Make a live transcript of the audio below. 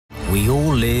We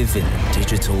all live in a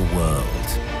digital world.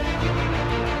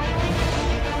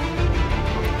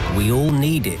 We all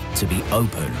need it to be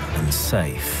open and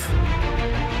safe.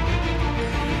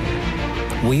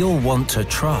 We all want to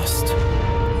trust.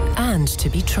 And to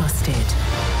be trusted.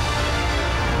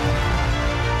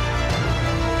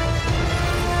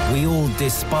 We all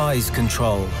despise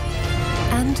control.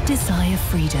 And desire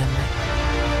freedom.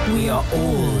 We are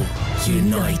all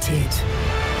united.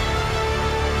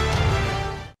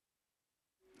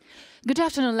 Good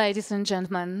afternoon, ladies and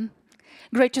gentlemen.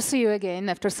 Great to see you again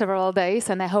after several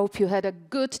days, and I hope you had a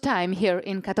good time here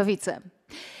in Katowice.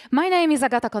 My name is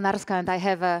Agata Konarska, and I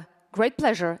have a great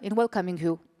pleasure in welcoming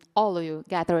you, all of you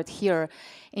gathered here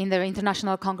in the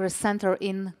International Congress Center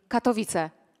in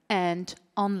Katowice and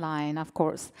online, of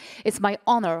course. It's my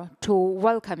honor to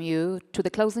welcome you to the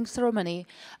closing ceremony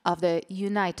of the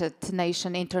United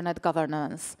Nations Internet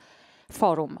Governance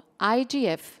Forum,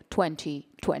 IGF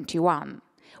 2021.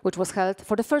 Which was held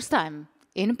for the first time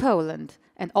in Poland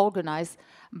and organized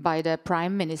by the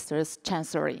Prime Minister's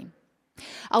Chancellery.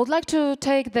 I would like to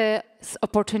take this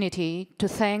opportunity to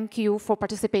thank you for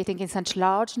participating in such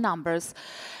large numbers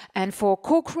and for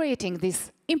co-creating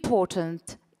this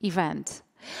important event.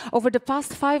 Over the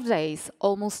past 5 days,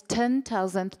 almost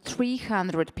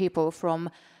 10,300 people from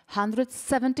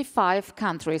 175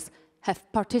 countries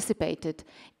have participated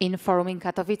in Forum in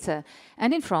Katowice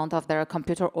and in front of their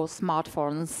computer or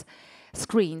smartphones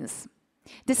screens.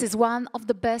 This is one of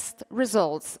the best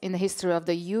results in the history of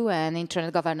the UN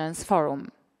Internet Governance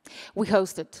Forum. We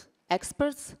hosted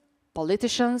experts,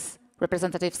 politicians,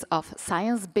 representatives of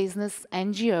science, business,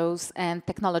 NGOs, and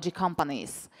technology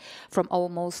companies from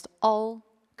almost all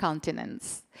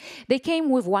continents. They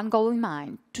came with one goal in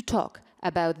mind: to talk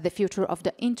about the future of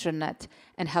the Internet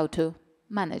and how to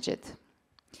manage it.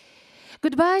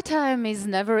 Goodbye time is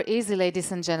never easy,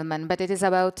 ladies and gentlemen, but it is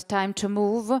about time to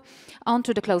move on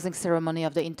to the closing ceremony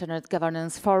of the Internet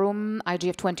Governance Forum,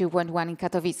 IGF 2021 in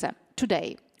Katowice.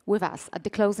 Today, with us at the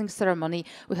closing ceremony,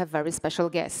 we have very special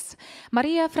guests.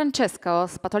 Maria Francesca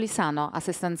Spatolisano,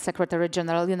 Assistant Secretary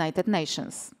General, United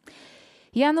Nations.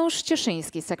 Janusz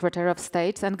Cieszyński, Secretary of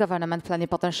State and Government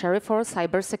Plenipotentiary for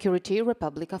Cybersecurity,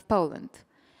 Republic of Poland.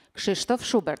 Krzysztof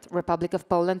Schubert, Republic of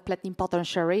Poland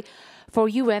Plenipotentiary for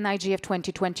UN IGF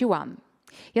 2021.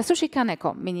 Yasushi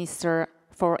Kaneko, Minister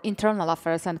for Internal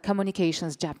Affairs and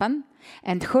Communications, Japan.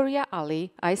 And Huria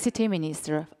Ali, ICT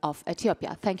Minister of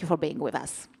Ethiopia. Thank you for being with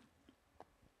us.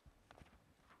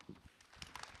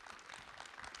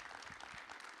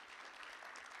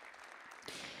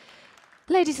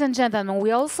 Ladies and gentlemen,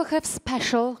 we also have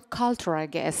special cultural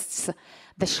guests.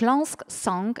 The Śląsk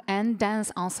Song and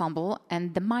Dance Ensemble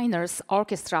and the Miners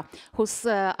Orchestra, whose,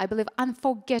 I believe,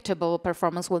 unforgettable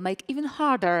performance will make it even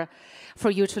harder for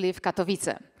you to leave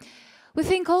Katowice. We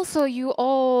think also you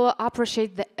all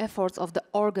appreciate the efforts of the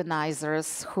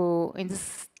organizers who, in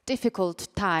these difficult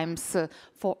times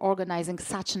for organizing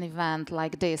such an event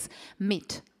like this,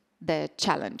 meet the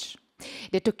challenge.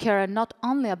 They took care not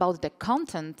only about the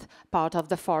content part of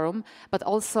the forum, but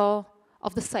also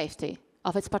of the safety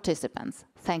of its participants.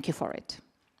 Thank you for it.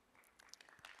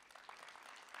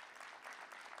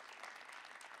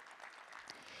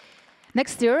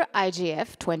 Next year,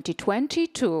 IGF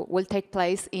 2022 will take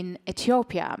place in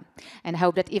Ethiopia, and I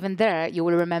hope that even there you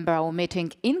will remember our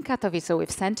meeting in Katowice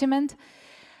with sentiment.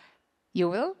 You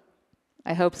will?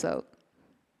 I hope so.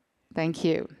 Thank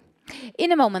you.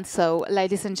 In a moment, so,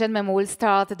 ladies and gentlemen, we will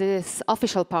start this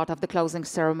official part of the closing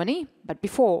ceremony, but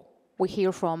before we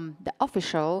hear from the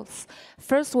officials,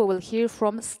 first we will hear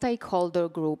from stakeholder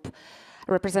group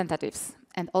representatives,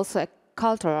 and also a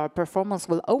cultural performance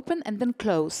will open and then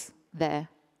close the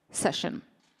session.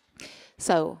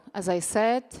 So, as I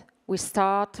said, we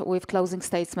start with closing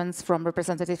statements from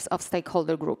representatives of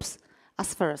stakeholder groups.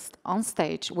 As first, on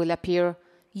stage will appear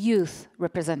youth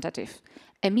representative,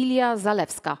 Emilia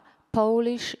Zalewska,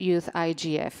 Polish Youth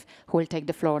IGF, who will take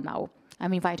the floor now.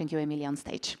 I'm inviting you, Emilia, on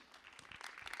stage.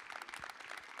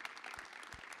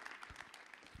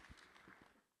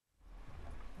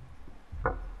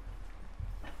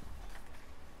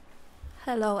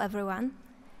 Hello, everyone.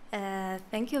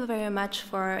 Thank you very much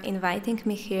for inviting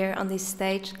me here on this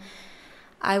stage.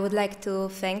 I would like to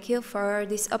thank you for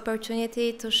this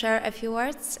opportunity to share a few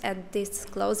words at this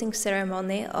closing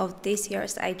ceremony of this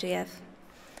year's IGF.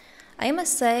 I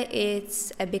must say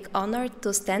it's a big honor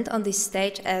to stand on this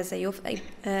stage as a youth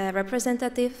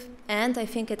representative, and I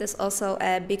think it is also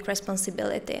a big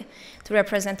responsibility to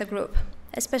represent a group,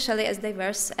 especially as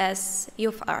diverse as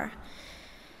youth are.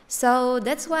 So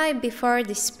that's why before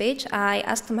this speech, I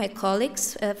asked my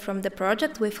colleagues from the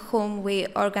project with whom we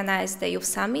organized the Youth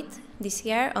Summit this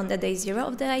year on the day 0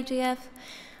 of the IGF,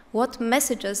 what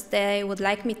messages they would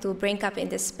like me to bring up in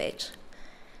this speech.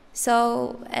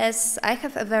 So as I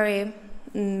have a very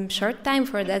short time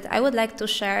for that, I would like to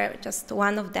share just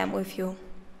one of them with you.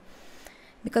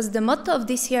 Because the motto of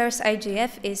this year's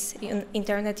IGF is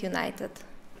Internet United.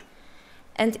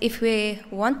 And if we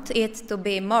want it to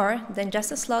be more than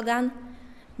just a slogan,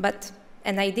 but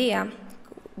an idea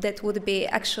that would be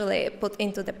actually put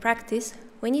into the practice,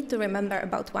 we need to remember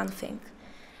about one thing,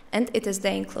 and it is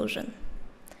the inclusion.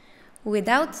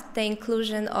 Without the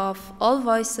inclusion of all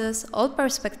voices, all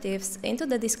perspectives into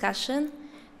the discussion,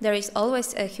 there is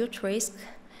always a huge risk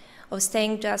of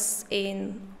staying just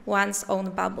in one's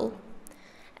own bubble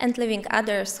and leaving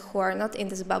others who are not in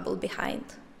this bubble behind.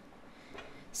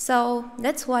 So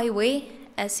that's why we,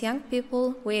 as young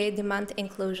people, we demand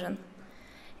inclusion.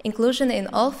 Inclusion in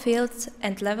all fields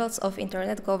and levels of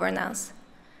internet governance.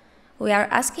 We are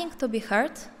asking to be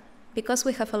heard because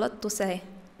we have a lot to say.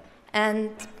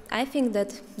 And I think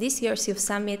that this year's Youth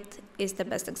Summit is the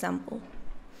best example.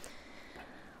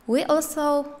 We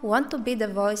also want to be the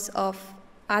voice of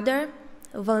other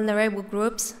vulnerable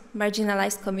groups,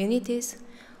 marginalized communities,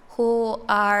 who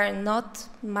are not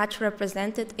much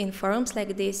represented in forums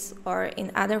like this or in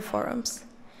other forums.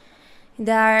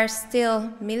 There are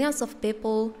still millions of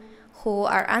people who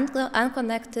are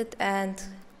unconnected and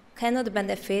cannot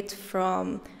benefit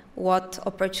from what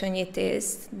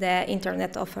opportunities the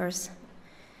internet offers.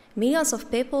 Millions of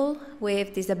people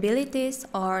with disabilities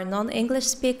or non-English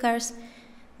speakers,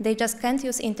 they just can't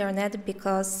use internet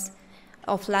because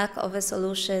of lack of a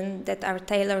solution that are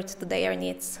tailored to their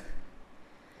needs.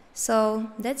 So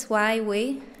that's why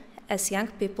we, as young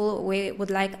people, we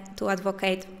would like to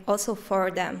advocate also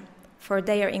for them, for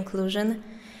their inclusion,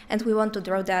 and we want to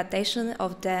draw the attention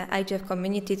of the IGF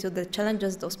community to the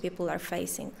challenges those people are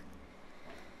facing.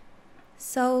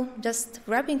 So just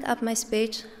wrapping up my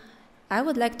speech, I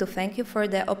would like to thank you for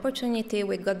the opportunity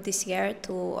we got this year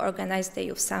to organize the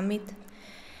Youth Summit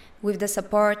with the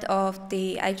support of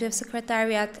the IGF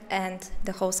Secretariat and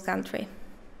the host country.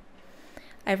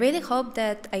 I really hope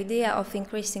that idea of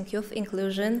increasing youth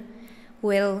inclusion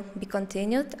will be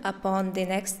continued upon the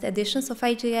next editions of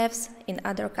IGFs in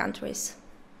other countries.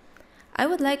 I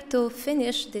would like to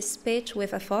finish this speech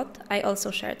with a thought I also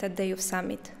shared at the Youth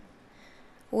Summit.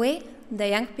 We, the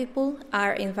young people,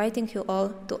 are inviting you all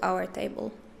to our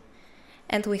table.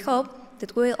 And we hope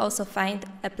that we will also find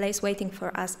a place waiting for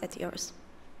us at yours.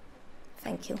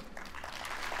 Thank you.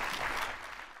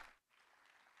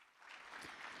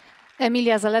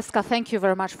 Emilia Zalewska, thank you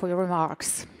very much for your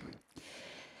remarks.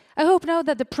 I hope now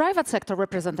that the private sector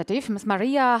representative, Ms.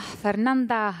 Maria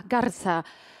Fernanda Garza,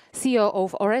 CEO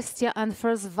of Orestia and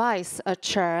first Vice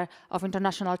Chair of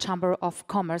International Chamber of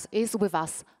Commerce, is with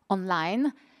us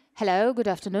online. Hello, good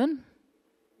afternoon.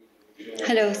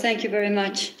 Hello, thank you very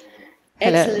much.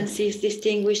 Hello. Excellencies,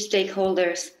 distinguished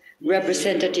stakeholders,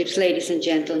 representatives, ladies and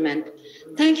gentlemen,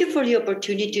 thank you for the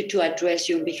opportunity to address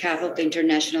you on behalf of the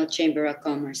International Chamber of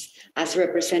Commerce as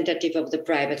representative of the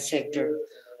private sector.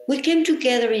 We came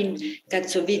together in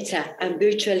Katowice and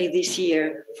virtually this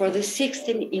year for the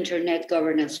 16th Internet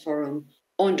Governance Forum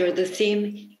under the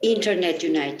theme Internet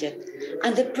United.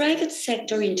 And the private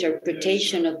sector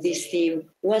interpretation of this theme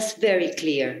was very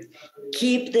clear: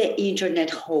 keep the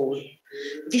Internet whole.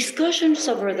 Discussions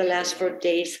over the last 4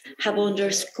 days have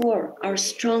underscored our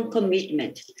strong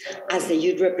commitment, as the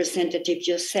youth representative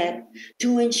just said,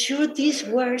 to ensure these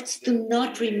words do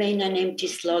not remain an empty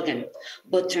slogan,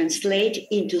 but translate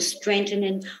into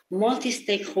strengthening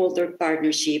multi-stakeholder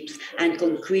partnerships and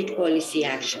concrete policy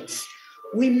actions.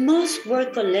 We must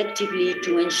work collectively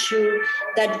to ensure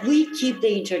that we keep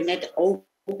the internet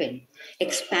open,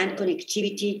 expand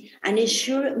connectivity, and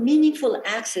ensure meaningful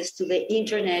access to the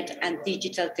internet and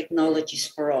digital technologies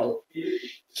for all.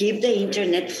 Keep the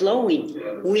internet flowing.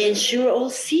 We ensure all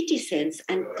citizens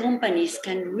and companies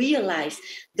can realize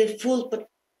the full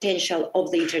potential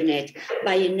of the internet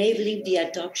by enabling the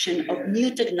adoption of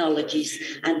new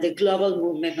technologies and the global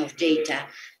movement of data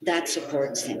that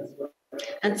supports them.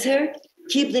 And third,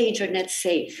 keep the internet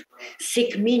safe.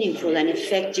 Seek meaningful and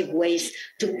effective ways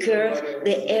to curb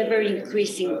the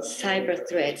ever-increasing cyber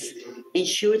threats.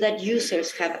 Ensure that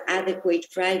users have adequate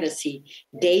privacy,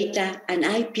 data, and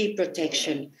IP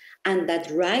protection, and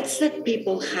that rights that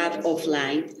people have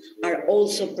offline are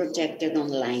also protected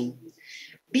online.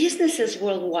 Businesses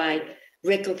worldwide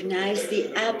recognize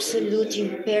the absolute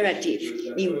imperative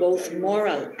in both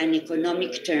moral and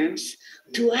economic terms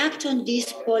to act on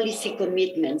these policy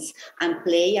commitments and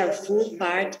play our full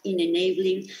part in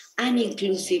enabling an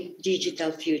inclusive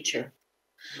digital future.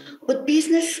 But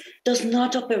business does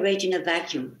not operate in a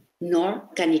vacuum, nor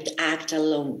can it act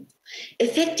alone.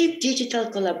 Effective digital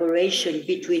collaboration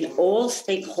between all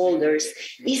stakeholders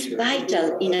is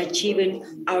vital in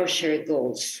achieving our shared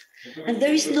goals. And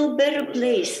there is no better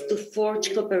place to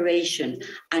forge cooperation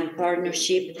and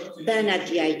partnership than at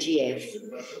the IGF.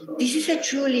 This is a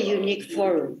truly unique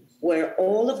forum where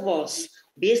all of us,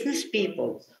 business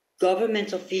people,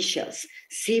 government officials,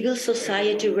 civil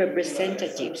society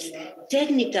representatives,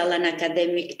 technical and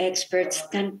academic experts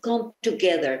can come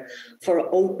together for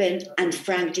open and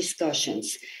frank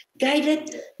discussions,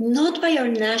 guided not by our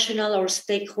national or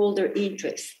stakeholder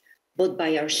interests, but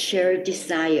by our shared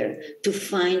desire to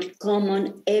find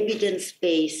common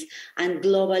evidence-based and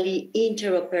globally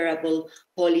interoperable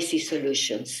policy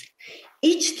solutions.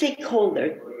 Each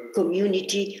stakeholder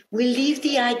community will leave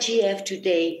the IGF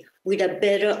today with a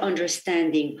better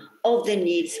understanding of the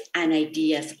needs and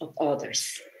ideas of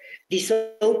others. This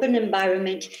open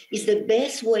environment is the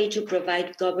best way to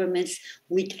provide governments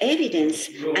with evidence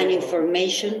and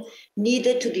information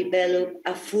needed to develop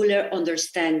a fuller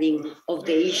understanding of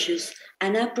the issues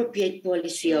and appropriate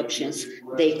policy options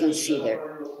they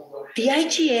consider. The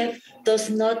IGF does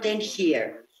not end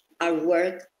here. Our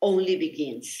work only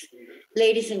begins.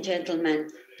 Ladies and gentlemen,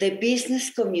 the business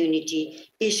community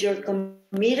is your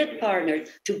committed partner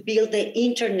to build the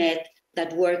internet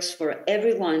that works for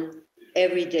everyone,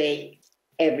 every day,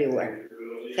 everywhere.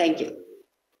 Thank you.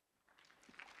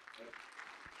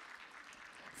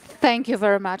 Thank you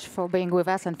very much for being with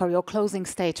us and for your closing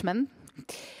statement.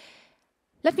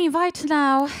 Let me invite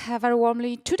now very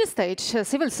warmly to the stage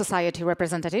civil society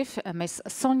representative, Ms.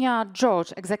 Sonia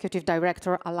George, Executive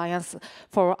Director, Alliance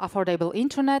for Affordable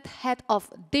Internet, Head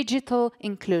of Digital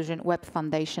Inclusion Web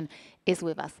Foundation, is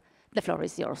with us. The floor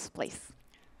is yours, please.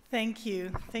 Thank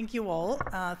you. Thank you all.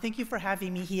 Thank you for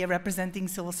having me here representing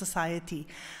civil society.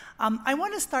 I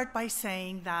want to start by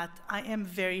saying that I am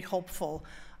very hopeful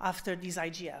after this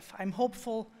IGF. I'm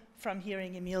hopeful from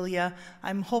hearing Emilia.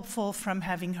 I'm hopeful from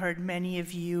having heard many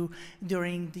of you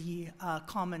during the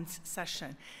comments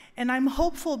session. And I'm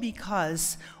hopeful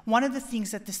because one of the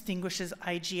things that distinguishes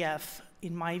IGF,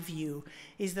 in my view,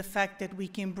 is the fact that we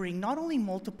can bring not only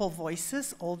multiple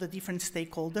voices, all the different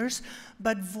stakeholders,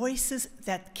 but voices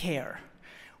that care.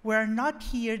 We're not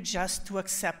here just to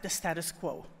accept the status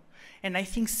quo. And I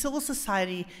think civil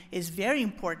society is very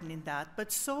important in that,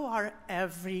 but so are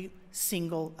every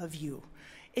single of you.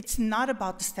 It's not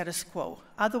about the status quo,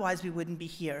 otherwise we wouldn't be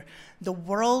here. The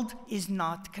world is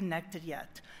not connected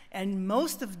yet. And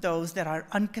most of those that are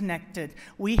unconnected,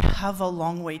 we have a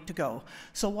long way to go.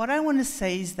 So what I want to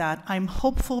say is that I'm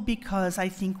hopeful because I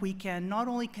think we can not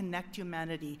only connect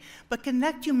humanity, but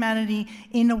connect humanity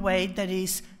in a way that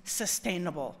is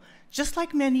sustainable. Just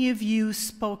like many of you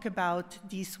spoke about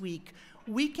this week,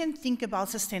 we can think about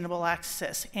sustainable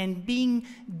access and being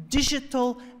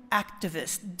digital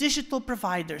activists, digital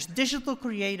providers, digital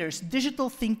creators, digital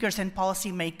thinkers and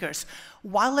policymakers,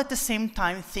 while at the same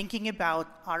time thinking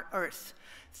about our Earth,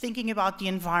 thinking about the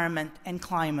environment and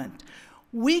climate.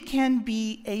 We can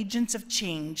be agents of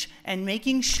change and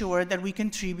making sure that we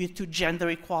contribute to gender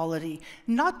equality,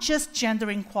 not just gender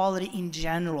equality in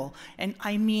general, and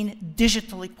I mean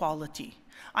digital equality.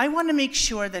 I want to make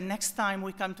sure that next time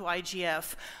we come to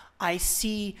IGF, I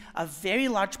see a very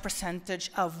large percentage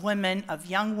of women, of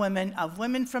young women, of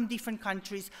women from different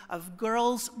countries, of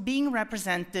girls being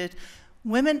represented,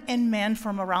 women and men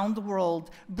from around the world,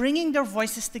 bringing their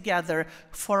voices together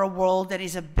for a world that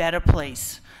is a better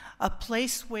place. A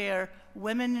place where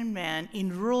women and men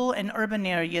in rural and urban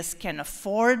areas can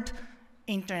afford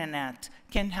internet,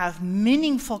 can have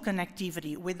meaningful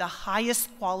connectivity with the highest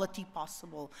quality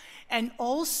possible, and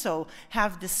also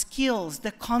have the skills,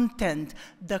 the content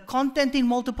in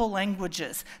multiple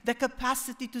languages, the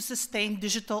capacity to sustain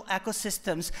digital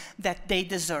ecosystems that they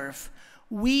deserve.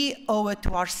 We owe it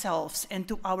to ourselves and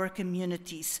to our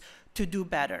communities to do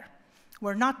better.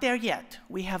 We're not there yet.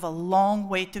 We have a long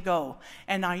way to go.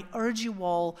 And I urge you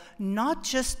all not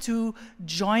just to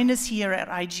join us here at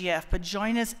IGF, but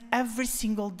join us every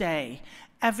single day,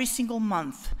 every single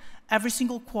month, every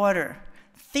single quarter.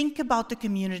 Think about the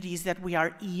communities that we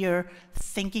are here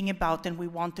thinking about and we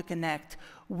want to connect.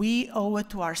 We owe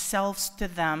it to ourselves, to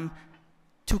them,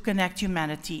 to connect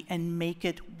humanity and make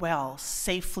it well,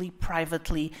 safely,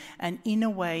 privately, and in a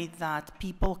way that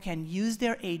people can use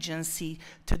their agency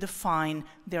to define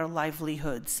their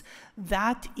livelihoods.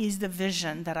 That is the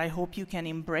vision that I hope you can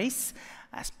embrace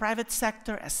as private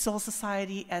sector, as civil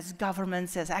society, as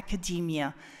governments, as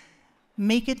academia.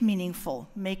 Make it meaningful,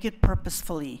 make it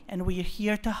purposefully, and we are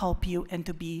here to help you and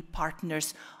to be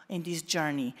partners in this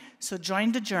journey. So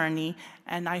join the journey,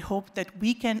 and I hope that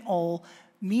we can all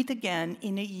meet again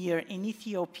in a year in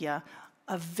Ethiopia,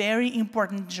 a very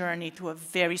important journey to a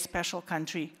very special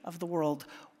country of the world,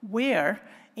 where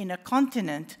in a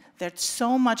continent that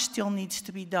so much still needs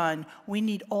to be done, we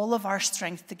need all of our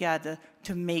strength together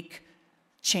to make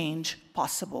change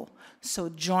possible. So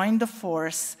join the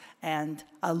force, and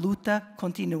a luta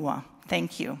continua.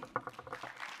 Thank you.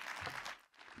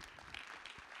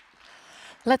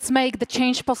 Let's make the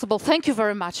change possible. Thank you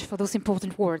very much for those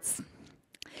important words.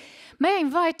 May I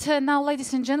invite now,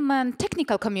 ladies and gentlemen,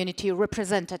 technical community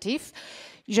representative,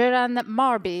 Jeran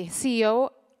Marby,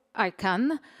 CEO,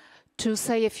 ICANN, to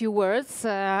say a few words.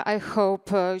 I hope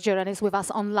Jeran is with us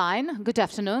online. Good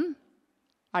afternoon.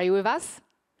 Are you with us?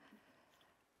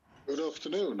 Good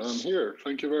afternoon. I'm here.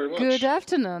 Thank you very much. Good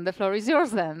afternoon. The floor is yours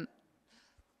then.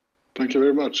 Thank you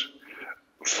very much.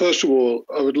 First of all,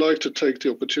 I would like to take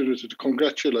the opportunity to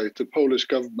congratulate the Polish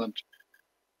government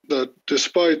that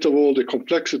despite of all the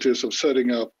complexities of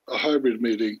setting up a hybrid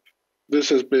meeting, this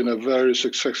has been a very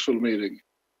successful meeting.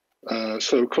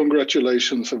 So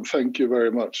congratulations and thank you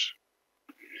very much.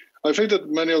 I think that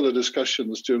many of the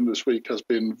discussions during this week has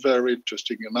been very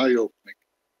interesting and eye-opening.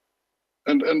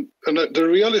 And the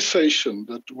realization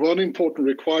that one important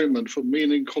requirement for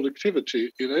meaning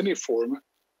collectivity in any form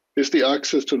is the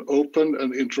access to an open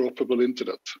and interoperable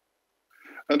internet.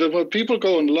 And that when people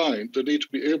go online, they need to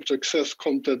be able to access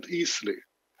content easily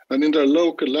and in their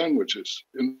local languages,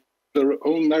 in their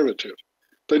own narrative.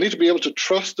 They need to be able to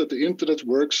trust that the internet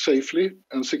works safely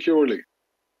and securely.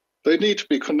 They need to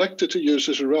be connected to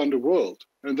users around the world,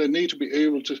 and they need to be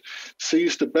able to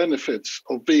seize the benefits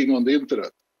of being on the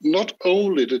internet. Not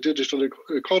only the digital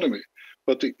economy,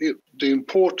 but the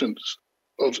importance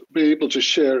of being able to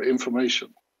share information.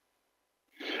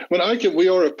 When ICANN, we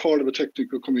are a part of a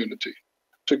technical community.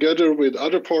 Together with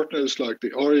other partners like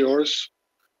the RERs,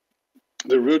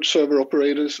 the root server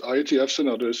operators, IETFs and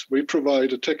others, we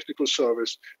provide a technical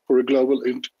service for a global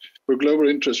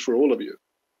interest for all of you.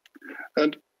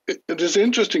 And it is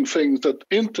interesting thing that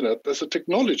internet as a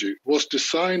technology was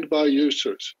designed by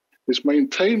users, is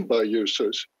maintained by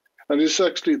users, and it's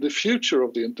actually the future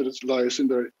of the internet lies in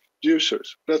their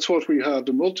users. That's what we have,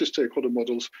 the multi-stakeholder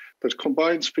models that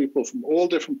combines people from all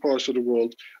different parts of the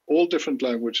world, all different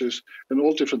languages, and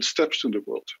all different steps in the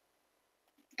world.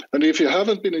 And if you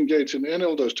haven't been engaged in any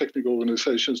of those technical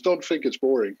organizations, don't think it's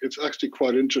boring. It's actually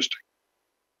quite interesting.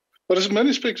 But as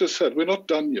many speakers said, we're not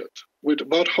done yet. With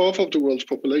about half of the world's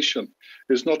population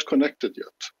is not connected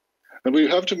yet. And we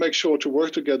have to make sure to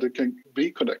work together can be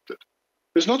connected.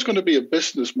 There's not going to be a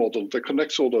business model that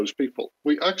connects all those people.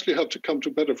 We actually have to come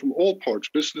together from all parts,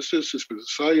 businesses, civil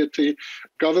society,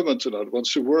 governments and other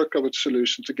ones to work out a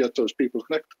solution to get those people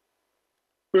connected.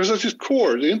 Because at its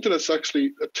core, the internet is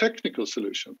actually a technical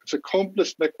solution. It's a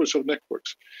complex network of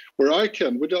networks where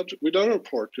ICANN, with our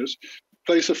partners,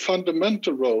 plays a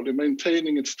fundamental role in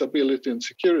maintaining its stability and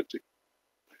security.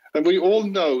 And we all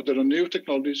know that a new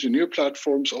technologies and new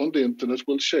platforms on the internet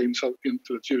will change how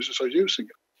internet users are using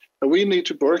it. And we need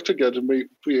to work together and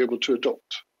be able to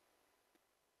adopt.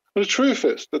 But the truth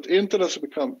is that the internet has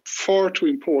become far too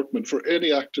important for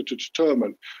any actor to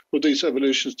determine where these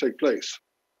evolutions take place,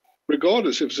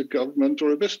 regardless if it's a government or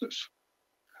a business.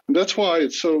 And that's why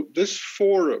it's so, this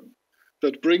forum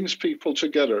that brings people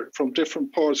together from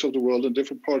different parts of the world and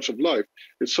different parts of life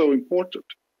is so important.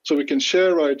 So we can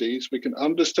share ideas, we can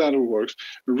understand how it works,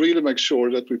 and really make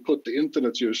sure that we put the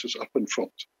internet users up in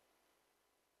front.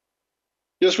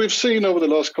 Yes, we've seen over the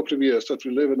last couple of years that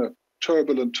we live in a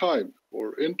turbulent time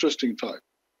or interesting time.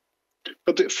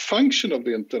 But the function of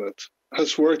the internet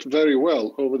has worked very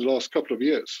well over the last couple of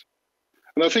years.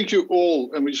 And I think you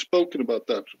all, and we've spoken about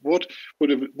that, what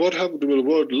would the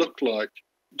world look like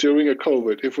during a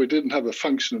COVID if we didn't have a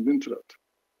functioning internet?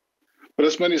 But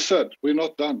as many said, we're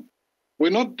not done.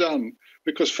 We're not done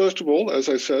because, first of all, as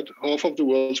I said, half of the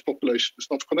world's population is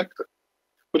not connected.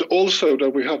 But also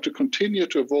that we have to continue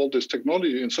to evolve this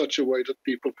technology in such a way that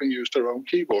people can use their own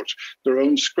keyboards, their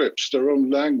own scripts, their own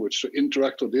language to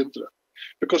interact on the internet.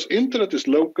 Because internet is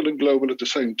local and global at the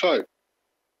same time.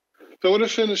 So I want to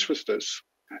finish with this,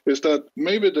 is that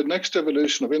maybe the next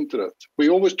evolution of internet, we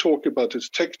always talk about it's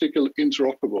technical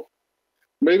interoperable.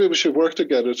 Maybe we should work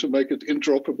together to make it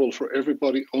interoperable for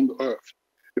everybody on the Earth.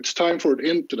 It's time for an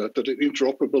internet that is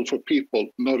interoperable for people,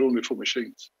 not only for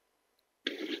machines.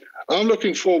 I'm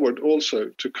looking forward also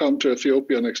to come to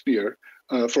Ethiopia next year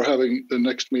for having the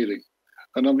next meeting.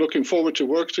 And I'm looking forward to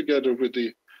work together with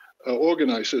the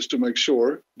organizers to make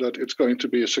sure that it's going to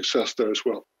be a success there as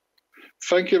well.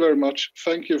 Thank you very much.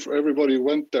 Thank you for everybody who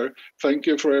went there. Thank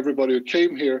you for everybody who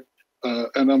came here.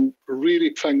 And I'm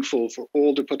really thankful for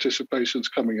all the participations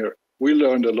coming here. We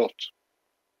learned a lot.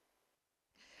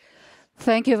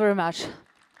 Thank you very much.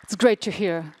 It's great to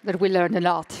hear that we learned a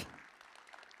lot.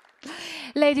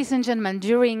 Ladies and gentlemen,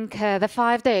 during the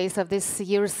 5 days of this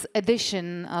year's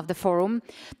edition of the forum,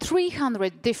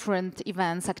 300 different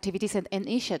events, activities and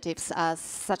initiatives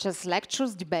such as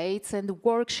lectures, debates and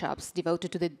workshops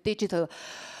devoted to the digital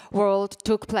world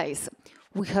took place.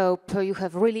 We hope you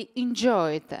have really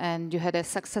enjoyed and you had a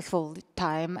successful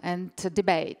time and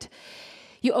debate.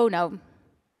 You all know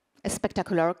a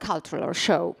spectacular cultural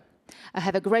show. I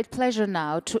have a great pleasure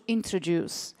now to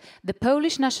introduce the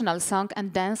Polish National Song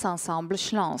and Dance Ensemble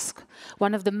Śląsk,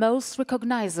 one of the most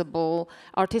recognizable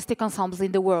artistic ensembles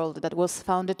in the world that was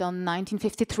founded in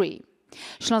 1953.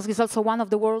 Śląsk is also one of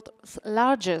the world's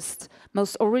largest,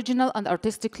 most original and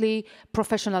artistically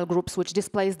professional groups, which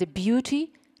displays the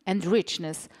beauty and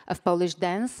richness of Polish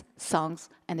dance, songs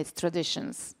and its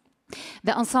traditions.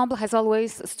 The ensemble has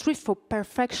always strived for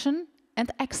perfection and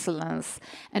excellence,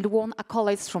 and won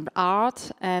accolades from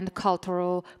art and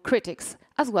cultural critics,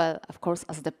 as well, of course,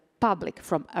 as the public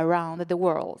from around the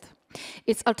world.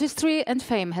 Its artistry and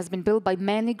fame has been built by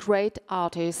many great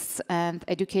artists and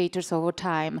educators over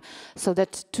time, so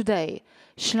that today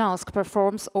Śląsk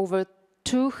performs over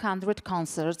 200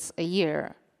 concerts a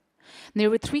year.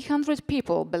 Nearly 300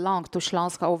 people belong to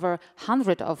Śląsk, over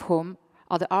 100 of whom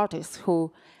are the artists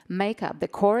who make up the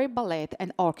choir, ballet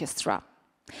and orchestra.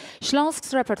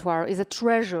 Śląsk's repertoire is a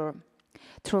treasure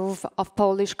trove of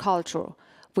Polish culture,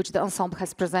 which the ensemble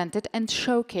has presented and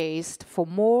showcased for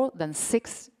more than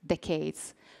 6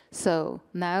 decades. So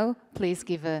now, please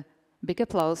give a big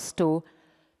applause to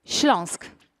Śląsk.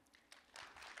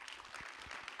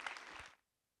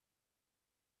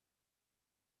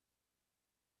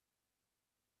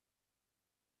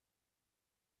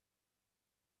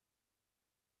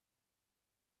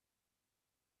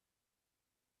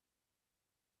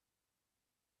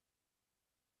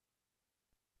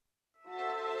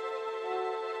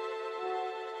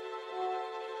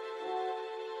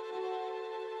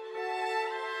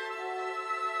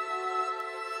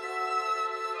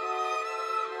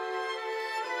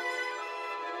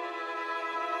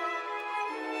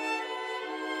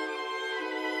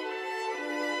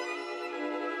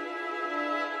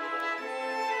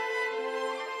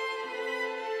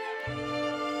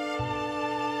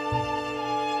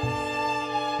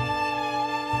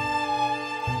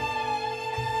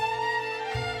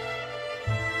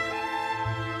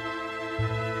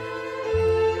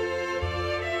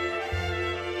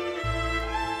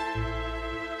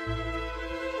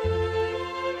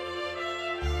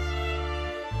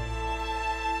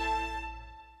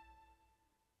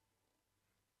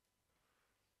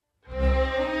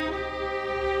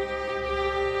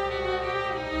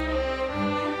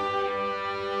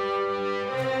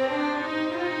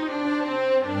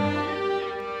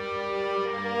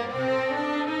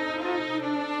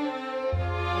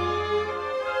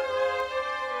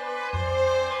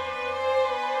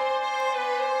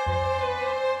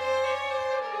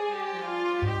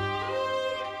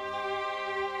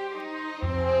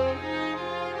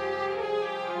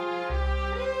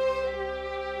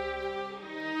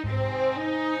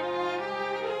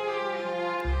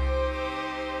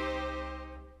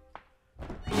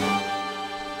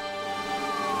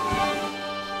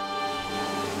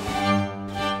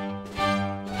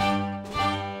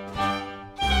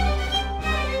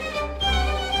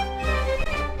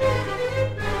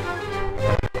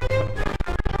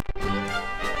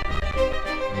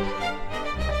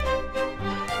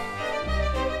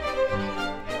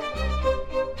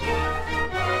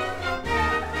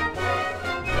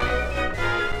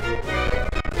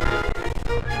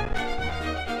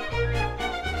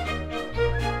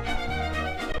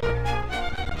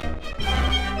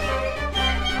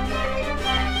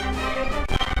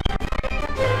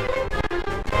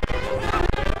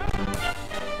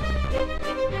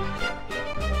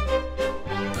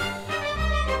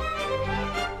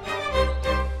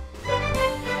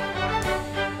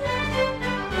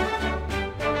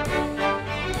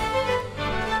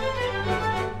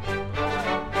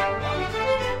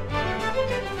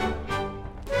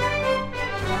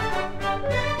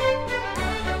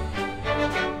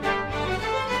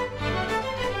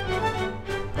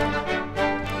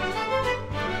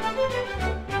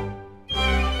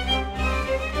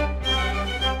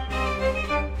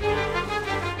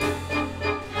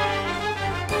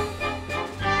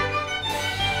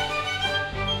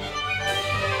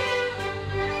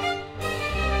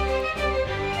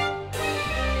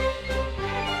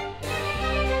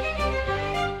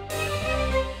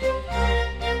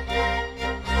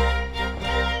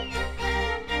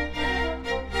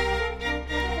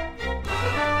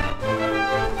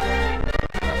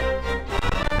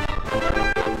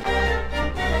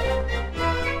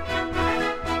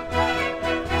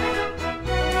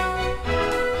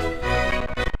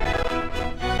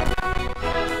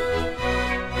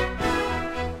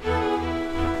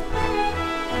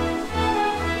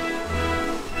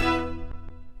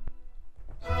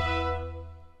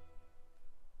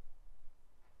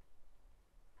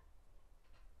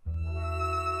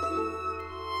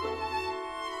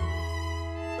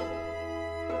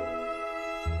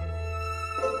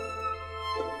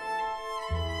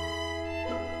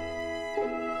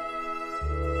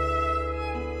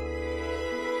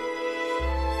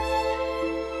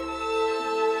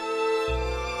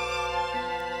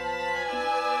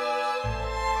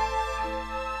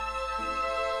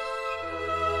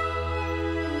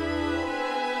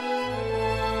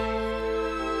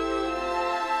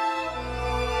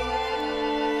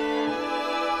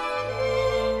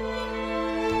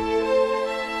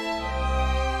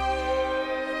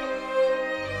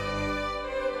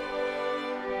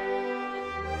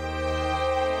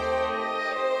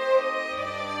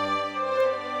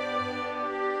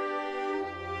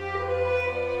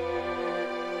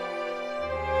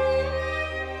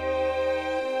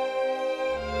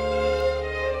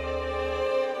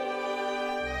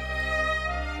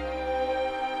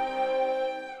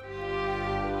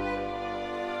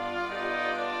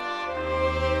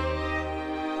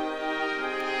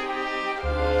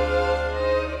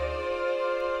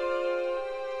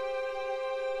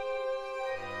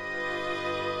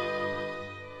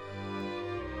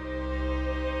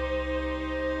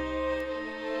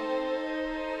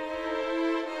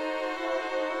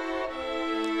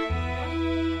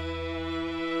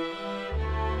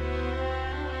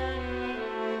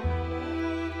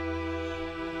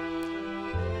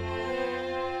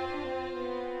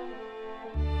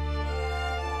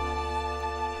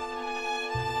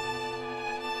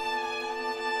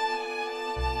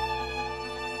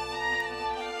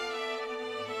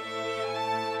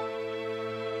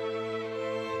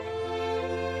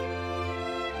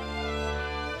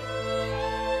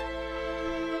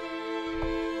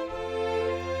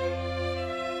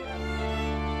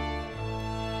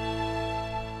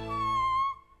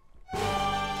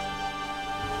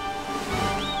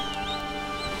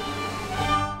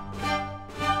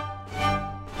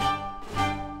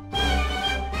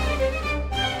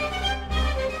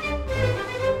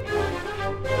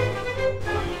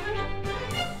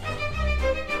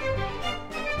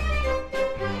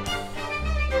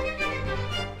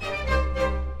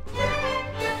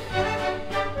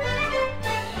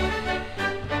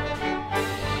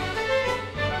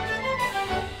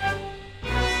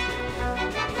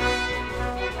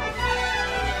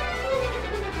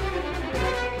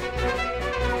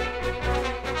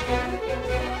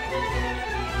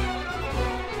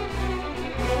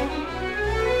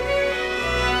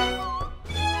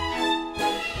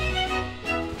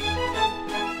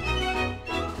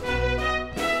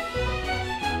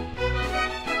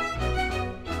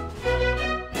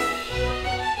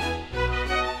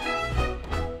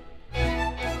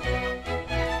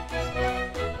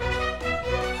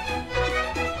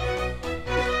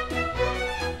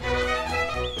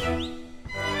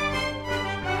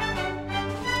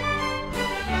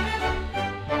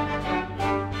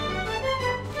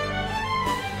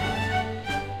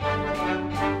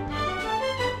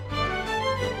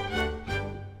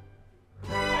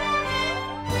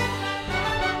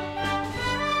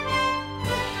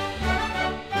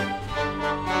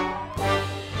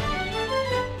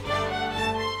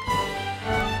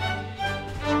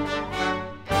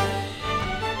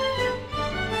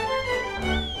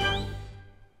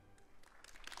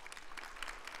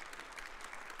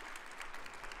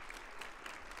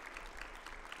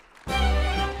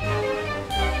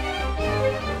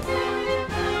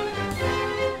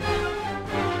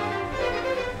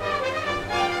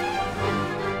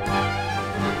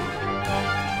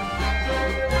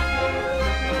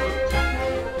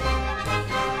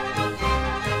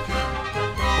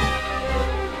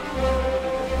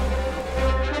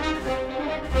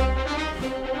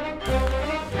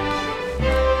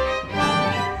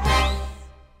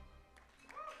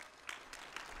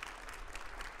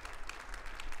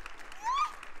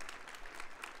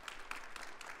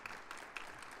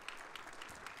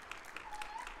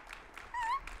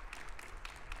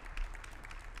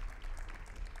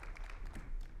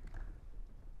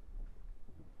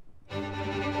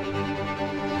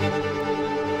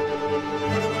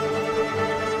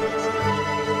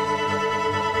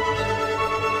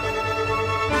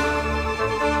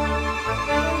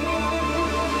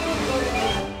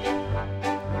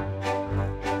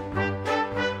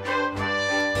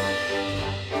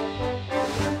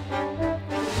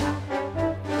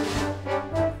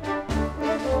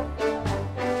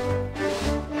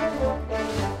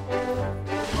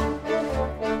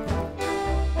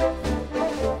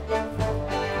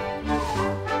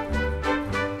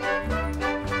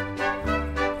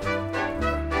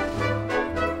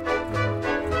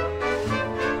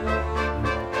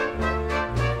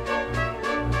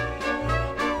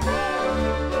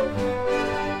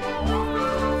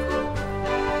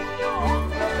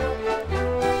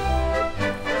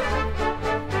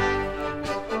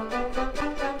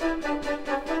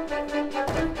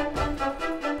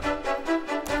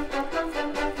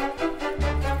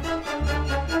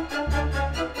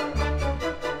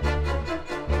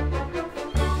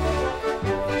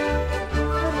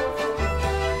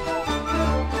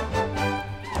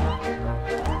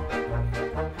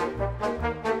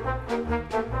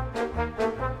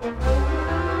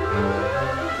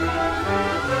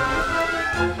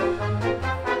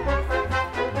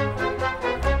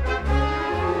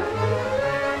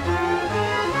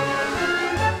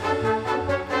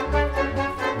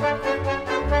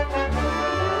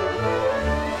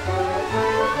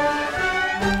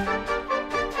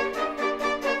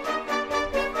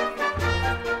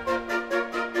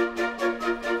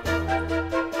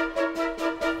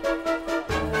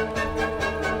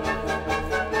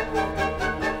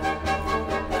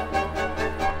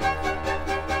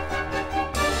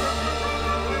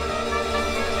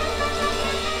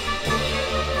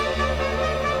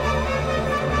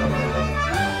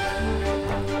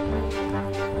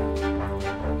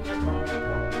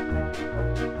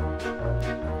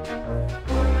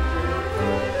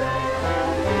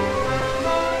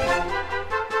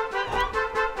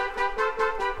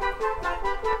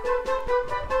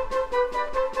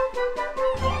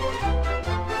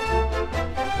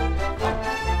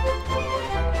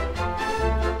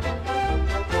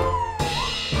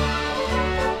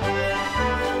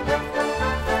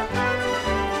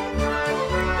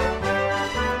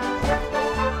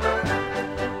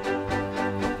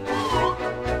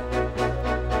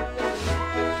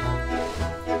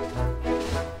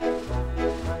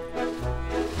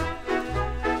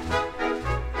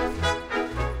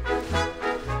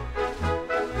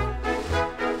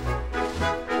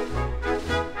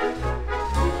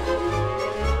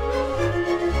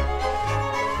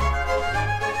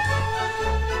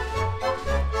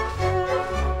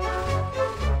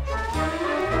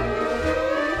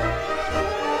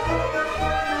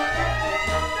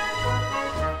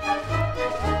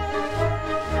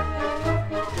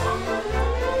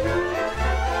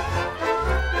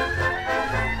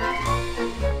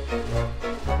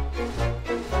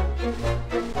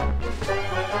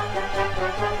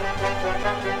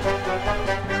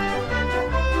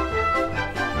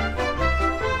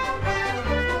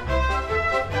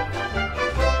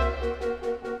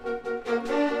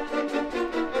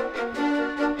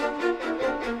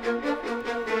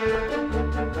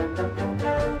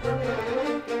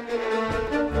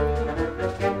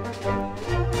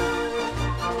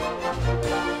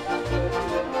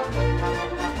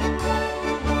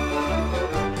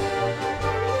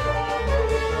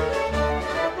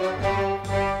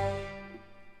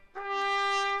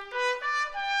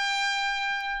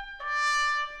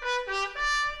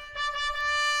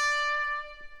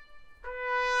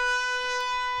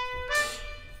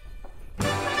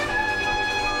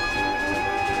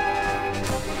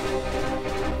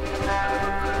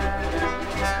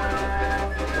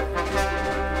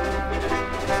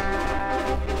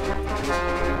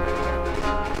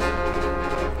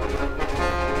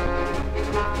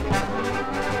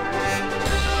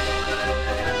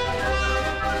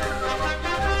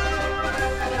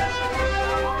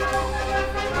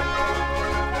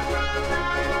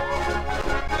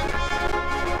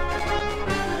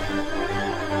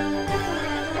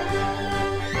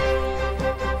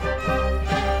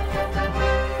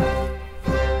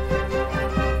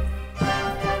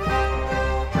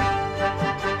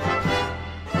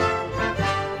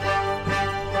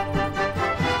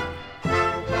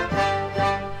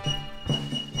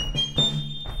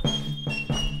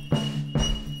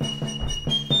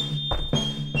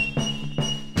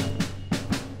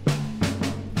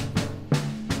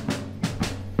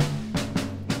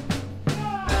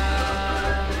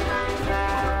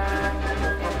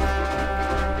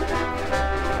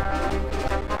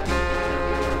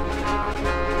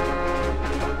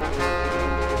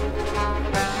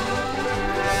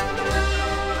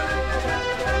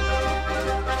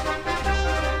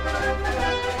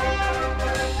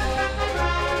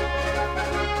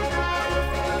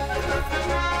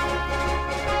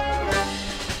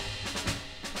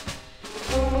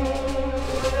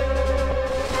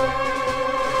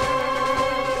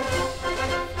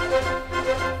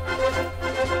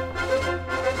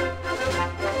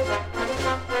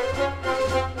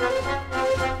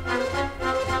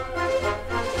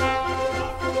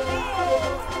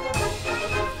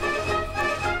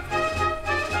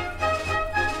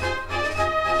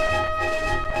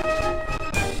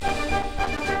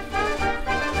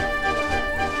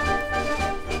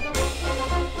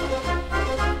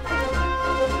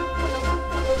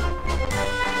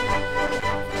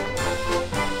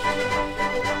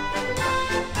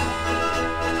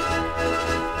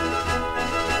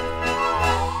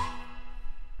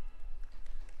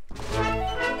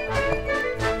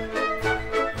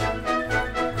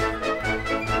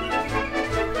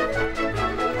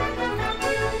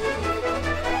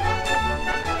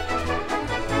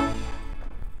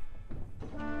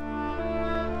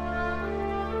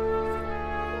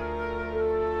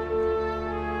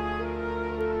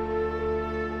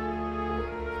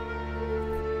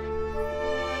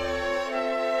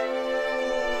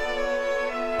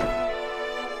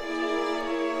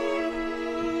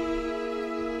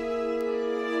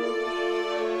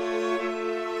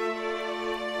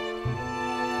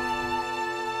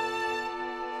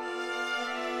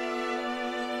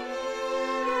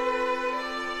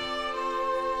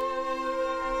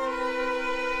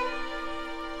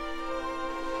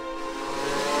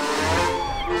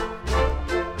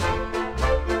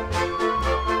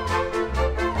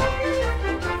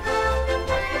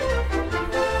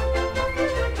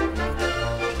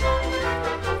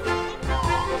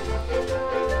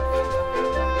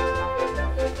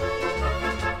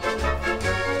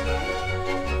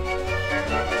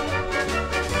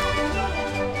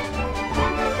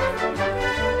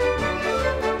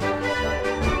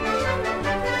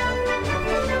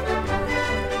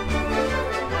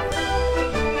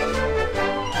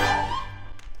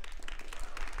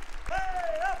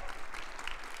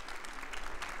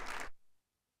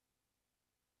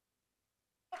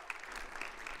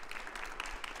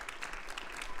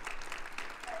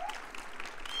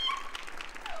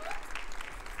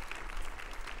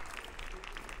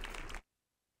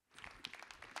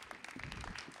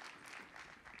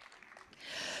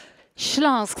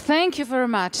 Śląsk, thank you very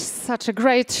much. Such a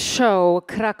great show.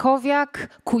 Krakowiak,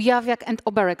 Kujawiak and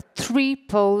Oberek, 3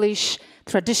 Polish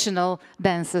traditional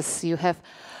dances you have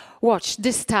watched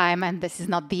this time, and this is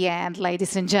not the end,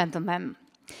 ladies and gentlemen.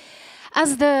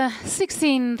 As the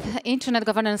 16th Internet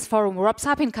Governance Forum wraps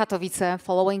up in Katowice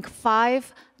following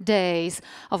 5 days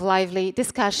of lively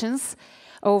discussions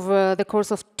over the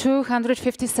course of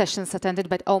 250 sessions attended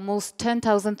by almost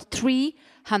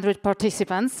 10,300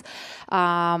 participants,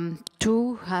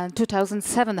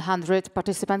 2,700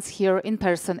 participants here in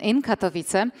person in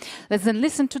Katowice. Let's then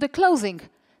listen to the closing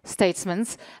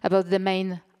statements about the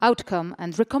main outcome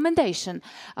and recommendation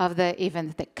of the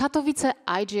event, the Katowice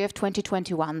IGF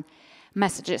 2021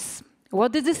 messages.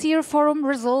 What did this year forum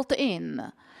result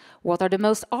in? What are the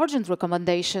most urgent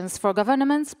recommendations for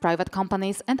governments, private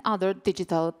companies, and other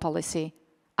digital policy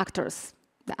actors?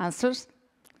 The answers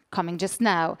coming just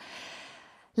now.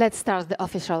 Let's start the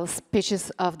official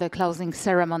speeches of the closing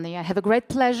ceremony. I have a great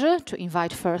pleasure to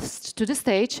invite first to the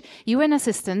stage UN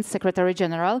Assistant Secretary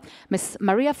General, Ms.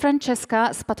 Maria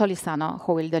Francesca Spatolisano,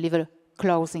 who will deliver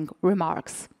closing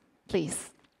remarks.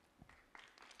 Please.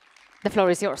 The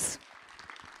floor is yours.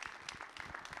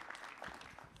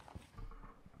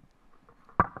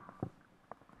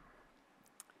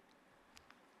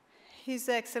 His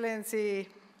Excellency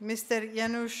Mr.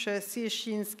 Janusz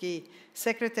Cieszyński,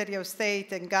 Secretary of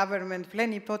State and Government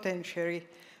Plenipotentiary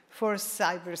for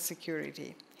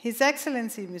Cybersecurity. His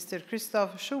Excellency Mr.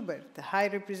 Christoph Schubert, the High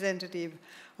Representative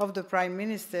of the Prime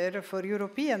Minister for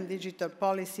European Digital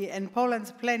Policy and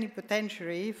Poland's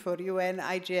Plenipotentiary for UN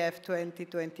IGF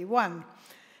 2021.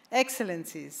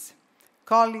 Excellencies,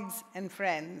 colleagues and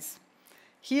friends,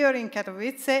 here in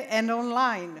Katowice and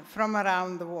online from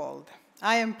around the world.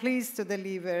 I am pleased to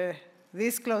deliver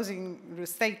this closing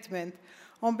statement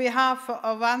on behalf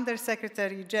of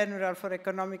Undersecretary General for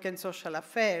Economic and Social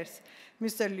Affairs,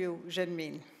 Mr. Liu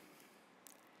Zhenmin.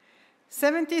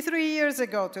 73 years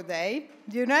ago today,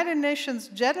 the United Nations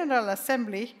General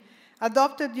Assembly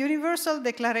adopted the Universal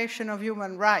Declaration of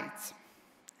Human Rights.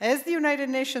 As the United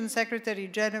Nations Secretary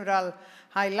General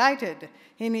highlighted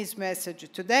in his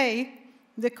message today,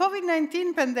 the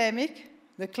COVID-19 pandemic,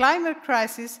 the climate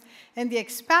crisis, and the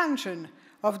expansion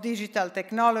of digital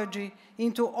technology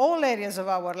into all areas of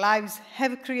our lives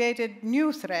have created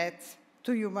new threats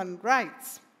to human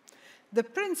rights. The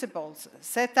principles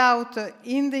set out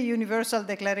in the Universal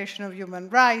Declaration of Human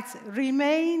Rights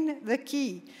remain the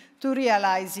key to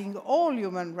realizing all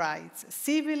human rights,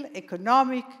 civil,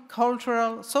 economic,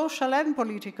 cultural, social, and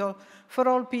political, for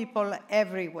all people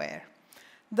everywhere.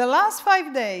 The last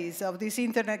 5 days of this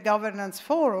Internet Governance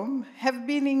Forum have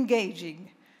been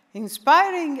engaging,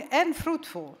 inspiring, and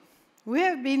fruitful. We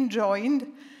have been joined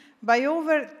by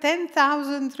over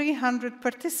 10,300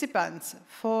 participants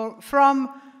from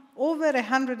over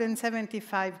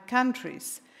 175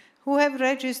 countries who have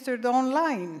registered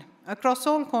online across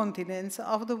all continents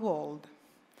of the world.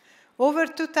 Over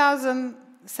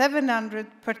 2,700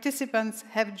 participants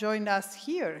have joined us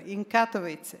here in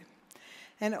Katowice.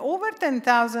 And over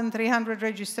 10,300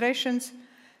 registrations,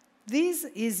 this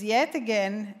is yet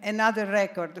again another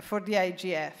record for the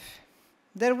IGF.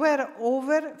 There were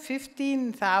over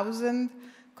 15,000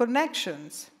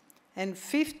 connections and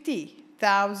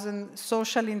 50,000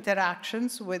 social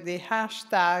interactions with the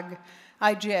hashtag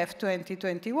IGF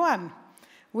 2021,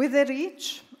 with a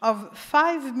reach of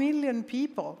 5 million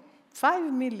people,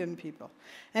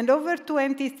 and over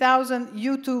 20,000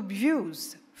 YouTube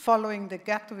views following the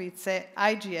Katowice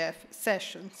IGF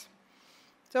sessions.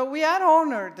 So we are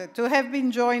honored to have been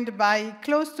joined by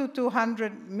close to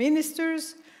 200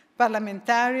 ministers,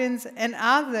 parliamentarians, and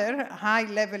other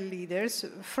high-level leaders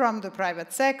from the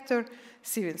private sector,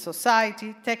 civil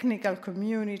society, technical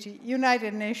community,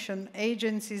 United Nations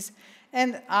agencies,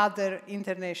 and other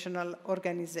international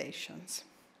organizations.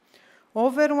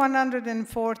 Over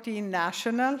 140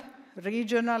 national,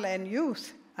 regional, and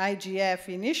youth IGF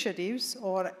initiatives,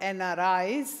 or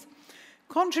NRIs,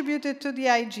 contributed to the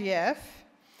IGF.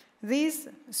 This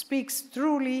speaks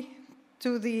truly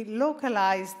to the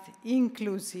localized,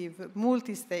 inclusive,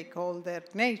 multi-stakeholder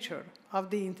nature of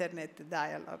the Internet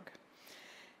dialogue.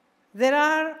 There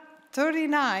are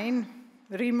 39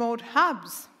 remote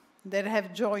hubs that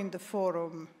have joined the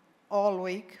forum all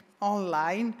week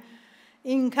online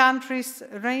in countries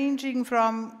ranging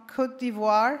from Côte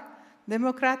d'Ivoire,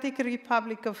 Democratic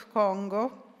Republic of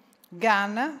Congo,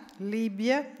 Ghana,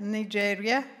 Libya,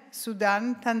 Nigeria,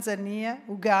 Sudan, Tanzania,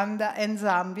 Uganda, and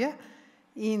Zambia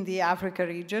in the Africa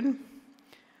region,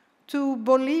 to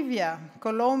Bolivia,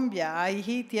 Colombia,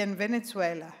 Haiti, and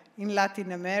Venezuela in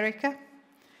Latin America,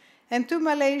 and to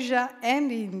Malaysia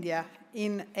and India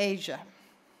in Asia.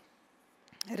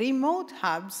 Remote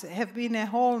hubs have been a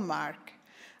hallmark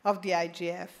of the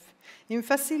IGF in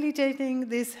facilitating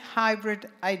this hybrid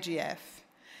IGF.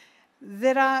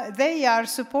 They are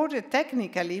supported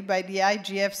technically by the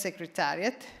IGF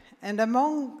Secretariat, and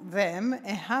among them,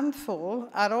 a handful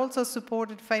are also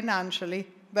supported financially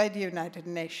by the United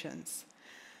Nations.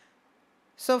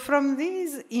 So from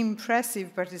these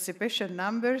impressive participation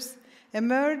numbers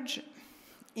emerge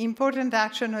important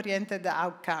action-oriented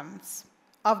outcomes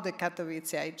of the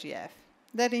Katowice IGF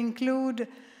that include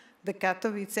the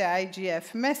Katowice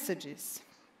IGF messages,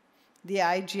 the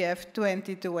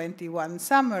IGF2021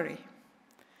 summary,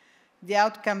 the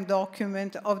outcome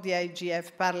document of the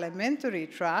IGF parliamentary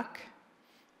track,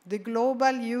 the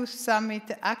Global Youth Summit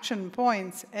action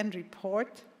points and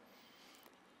report,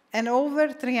 and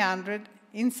over 300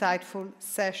 insightful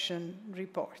session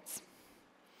reports.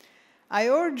 I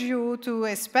urge you to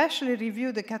especially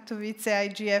review the Katowice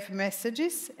IGF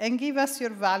messages and give us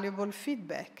your valuable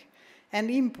feedback and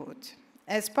input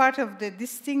as part of the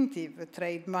distinctive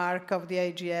trademark of the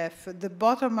IGF, the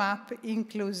bottom-up,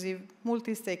 inclusive,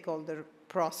 multi-stakeholder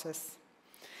process.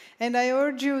 And I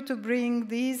urge you to bring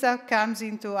these outcomes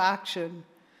into action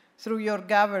through your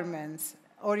governments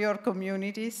or your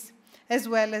communities, as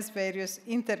well as various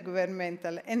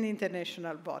intergovernmental and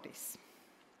international bodies.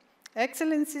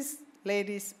 Excellencies,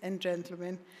 ladies and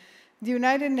gentlemen, the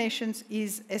United Nations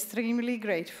is extremely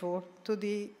grateful to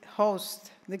the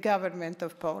host, the government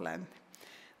of Poland.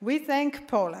 We thank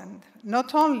Poland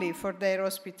not only for their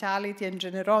hospitality and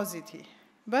generosity,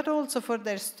 but also for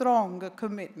their strong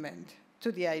commitment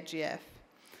to the IGF.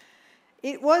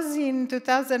 It was in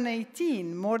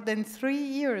 2018, more than 3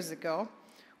 years ago,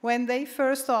 when they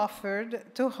first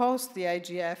offered to host the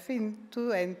IGF in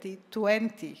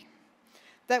 2020.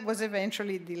 That was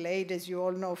eventually delayed, as you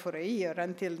all know, for a year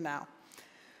until now.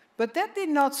 But that did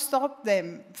not stop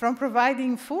them from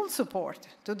providing full support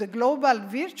to the global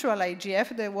virtual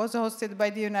IGF that was hosted by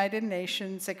the United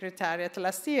Nations Secretariat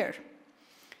last year.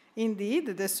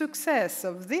 Indeed, the success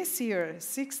of this year's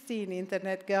 16th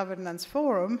Internet Governance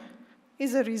Forum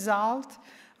is a result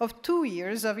of 2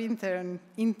 years of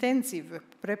intensive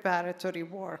preparatory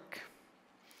work.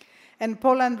 And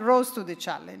Poland rose to the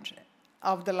challenge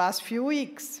of the last few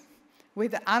weeks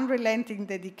with unrelenting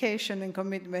dedication and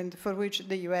commitment for which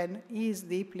the UN is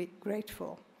deeply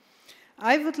grateful.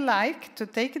 I would like to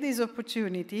take this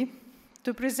opportunity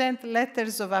to present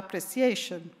letters of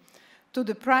appreciation to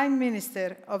the Prime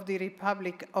Minister of the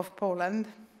Republic of Poland,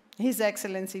 His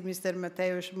Excellency Mr.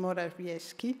 Mateusz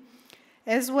Morawiecki,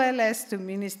 as well as to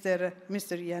Minister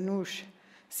Mr. Janusz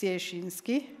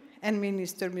Cieszyński and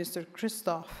Minister Mr.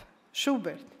 Krzysztof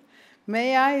Schubert.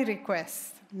 May I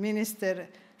request Minister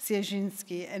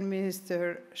Cieszyński and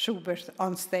Minister Schubert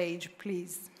on stage,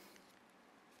 please.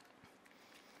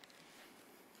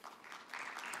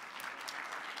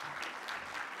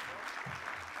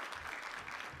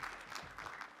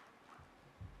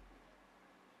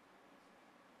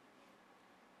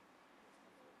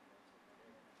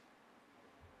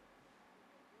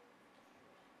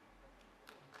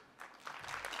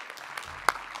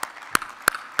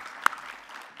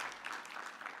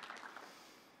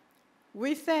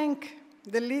 We thank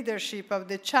the leadership of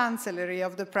the Chancellery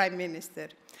of the Prime Minister,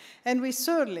 and we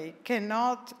certainly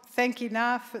cannot thank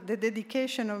enough the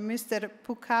dedication of Mr.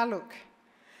 Pukaluk,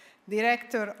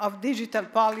 Director of Digital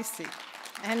Policy,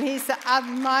 and his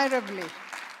admirably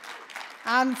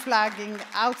unflagging,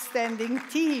 outstanding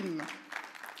team.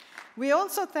 We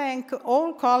also thank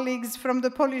all colleagues from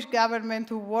the Polish government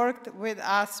who worked with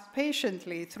us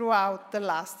patiently throughout the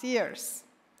last years.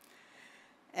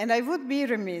 And I would be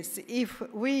remiss if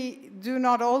we do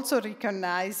not also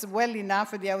recognize well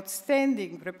enough the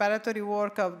outstanding preparatory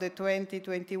work of the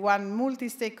 2021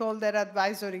 Multi-Stakeholder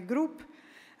Advisory Group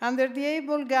under the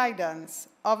able guidance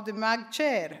of the MAG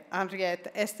Chair,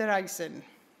 Henriette Esterhuisen.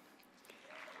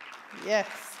 Yes.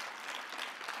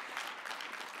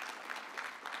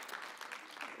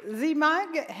 The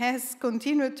MAG has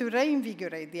continued to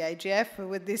reinvigorate the IGF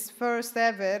with this first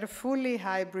ever fully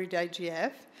hybrid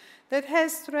IGF that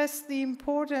has stressed the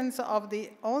importance of the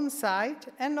on-site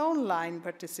and online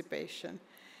participation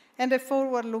and a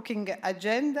forward-looking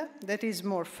agenda that is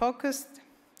more focused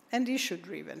and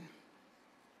issue-driven.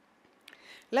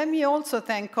 Let me also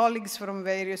thank colleagues from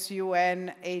various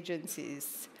UN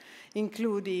agencies,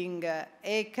 including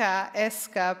ECA,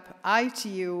 ESCAP,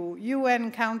 ITU,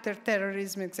 UN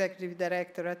Counterterrorism Executive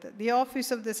Directorate, the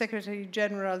Office of the Secretary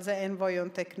General's Envoy on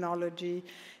Technology,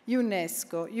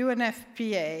 UNESCO,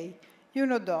 UNFPA,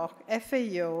 UNODC,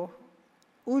 FAO,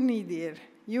 UNIDIR,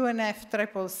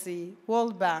 UNFCCC,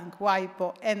 World Bank,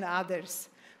 WIPO, and others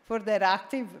for their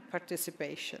active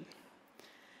participation.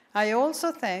 I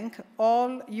also thank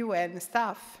all UN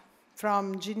staff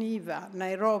from Geneva,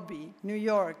 Nairobi, New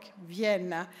York,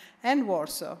 Vienna, and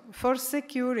Warsaw for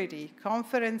security,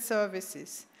 conference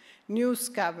services, news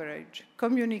coverage,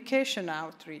 communication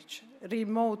outreach,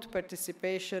 remote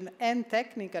participation, and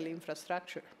technical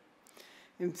infrastructure.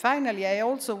 And finally, I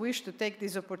also wish to take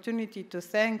this opportunity to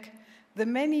thank the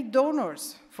many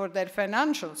donors for their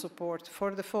financial support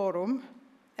for the forum,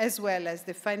 as well as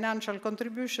the financial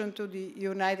contribution to the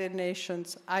United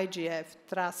Nations IGF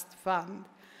Trust Fund.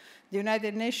 The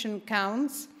United Nations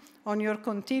counts on your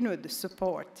continued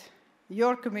support.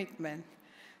 Your commitment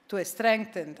to a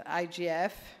strengthened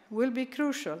IGF will be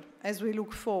crucial as we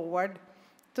look forward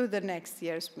to the next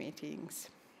year's meetings.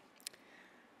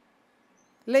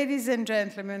 Ladies and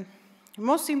gentlemen,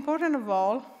 most important of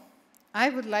all, I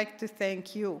would like to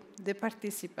thank you, the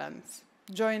participants,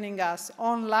 joining us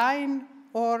online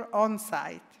or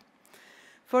on-site.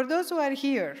 For those who are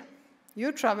here,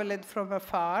 you traveled from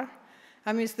afar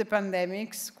amidst the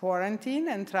pandemic's quarantine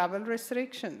and travel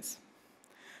restrictions.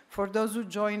 For those who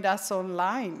joined us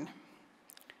online,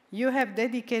 you have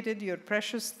dedicated your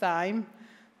precious time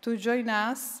to join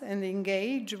us and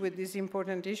engage with these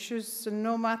important issues,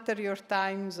 no matter your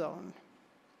time zone.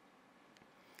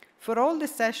 For all the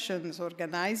sessions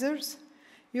organizers,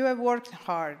 you have worked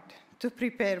hard to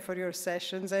prepare for your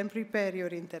sessions and prepare your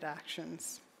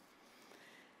interactions.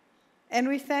 And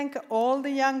we thank all the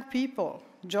young people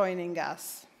joining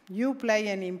us. You play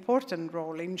an important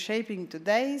role in shaping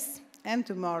today's and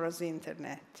tomorrow's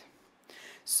internet.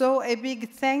 So a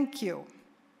big thank you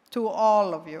to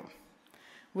all of you.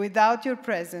 Without your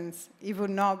presence, it would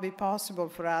not be possible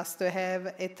for us to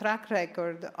have a track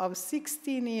record of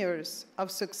 16 years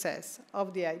of success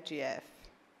of the IGF.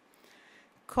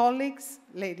 Colleagues,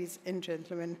 ladies and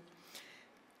gentlemen,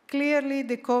 clearly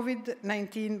the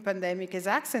COVID-19 pandemic has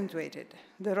accentuated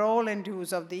the role and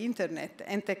use of the internet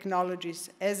and technologies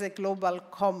as a global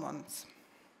commons.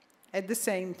 At the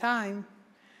same time,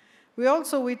 we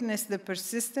also witnessed the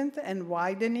persistent and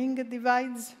widening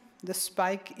divides, the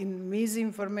spike in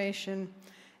misinformation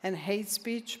and hate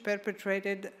speech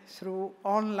perpetrated through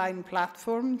online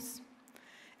platforms,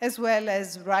 as well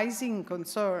as rising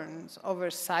concerns over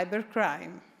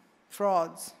cybercrime,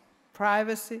 frauds,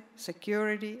 privacy,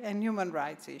 security, and human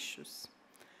rights issues.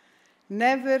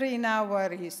 Never in our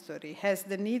history has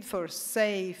the need for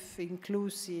safe,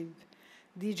 inclusive,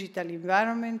 digital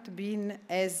environment been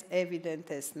as evident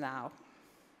as now.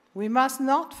 We must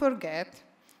not forget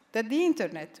that the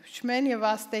internet, which many of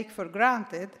us take for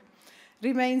granted,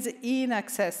 remains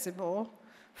inaccessible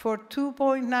for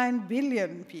 2.9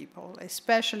 billion people,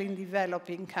 especially in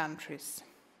developing countries.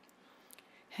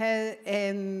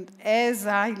 And as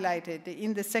highlighted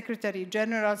in the Secretary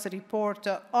General's report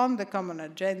on the Common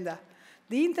Agenda,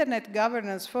 the Internet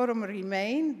Governance Forum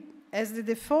remains as the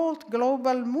default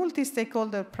global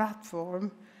multi-stakeholder platform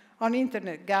on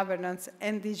internet governance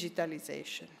and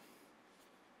digitalization.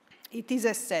 It is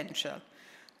essential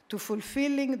to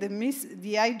fulfilling the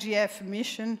IGF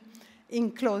mission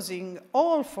in closing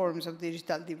all forms of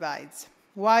digital divides,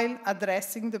 while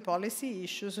addressing the policy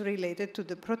issues related to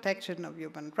the protection of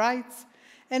human rights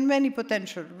and many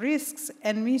potential risks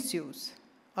and misuse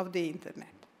of the internet.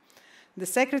 The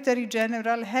Secretary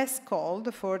General has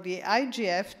called for the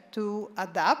IGF to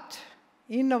adapt,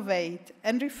 innovate,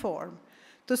 and reform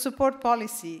to support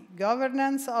policy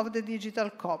governance of the digital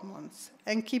commons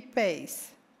and keep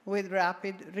pace with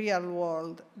rapid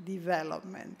real-world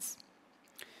developments.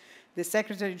 The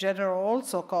Secretary General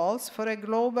also calls for a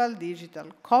global digital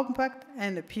compact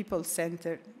and a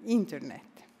people-centered internet.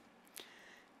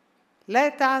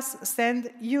 Let us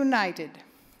stand united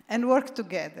and work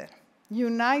together,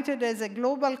 united as a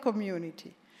global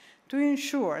community, to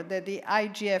ensure that the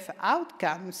IGF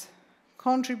outcomes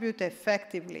contribute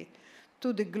effectively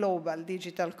to the global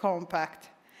digital compact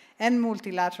and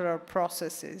multilateral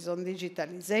processes on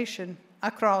digitalization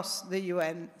across the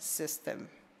UN system.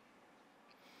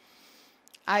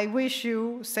 I wish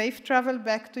you safe travel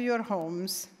back to your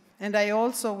homes, and I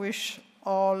also wish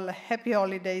all happy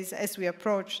holidays as we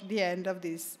approach the end of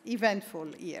this eventful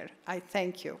year. I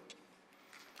thank you.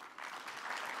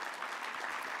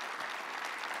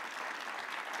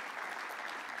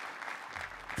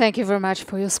 Thank you very much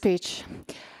for your speech.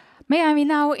 May I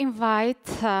now invite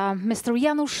Mr.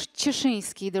 Janusz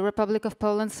Cieszyński, the Republic of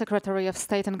Poland Secretary of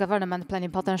State and Government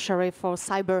Plenipotentiary for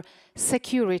Cyber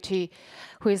Security,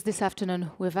 who is this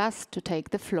afternoon with us, to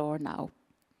take the floor now.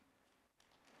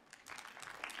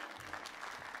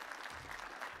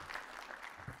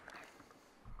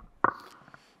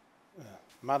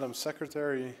 Madam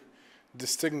Secretary,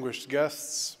 distinguished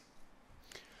guests.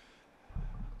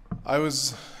 I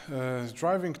was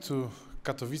driving to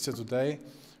Katowice today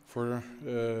for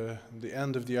the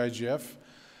end of the IGF,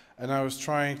 and I was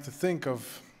trying to think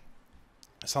of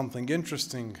something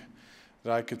interesting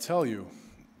that I could tell you,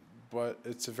 but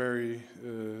it's a very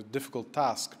difficult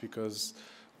task because,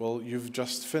 well, you've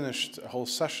just finished a whole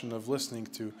session of listening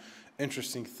to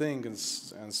interesting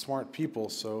things and smart people,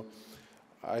 so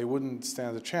I wouldn't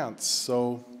stand a chance.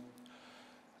 So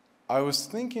I was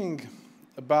thinking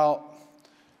about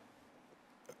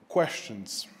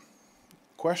questions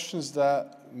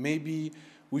that maybe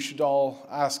we should all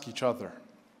ask each other.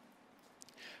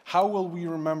 How will we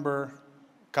remember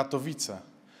Katowice?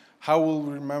 How will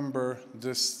we remember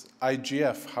this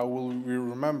IGF? How will we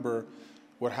remember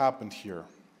what happened here?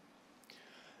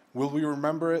 Will we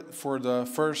remember it for the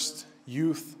first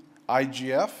youth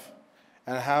IGF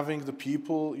and having the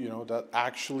people, that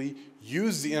actually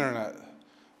use the internet,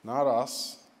 not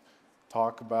us,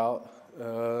 talk about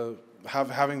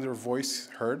having their voice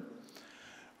heard?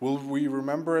 Will we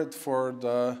remember it for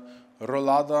the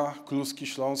rolada, kluski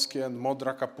śląskie, and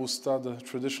modra kapusta, the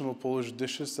traditional Polish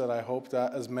dishes that I hope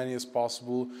that as many as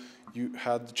possible you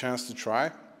had the chance to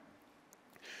try?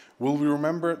 Will we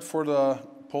remember it for the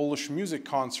Polish music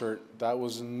concert that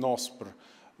was in Nospr,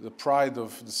 the pride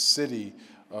of the city,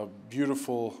 a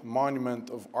beautiful monument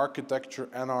of architecture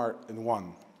and art in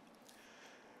one?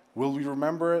 Will we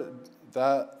remember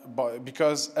it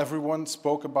because everyone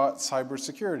spoke about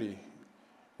cybersecurity,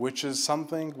 which is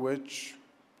something which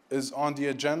is on the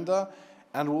agenda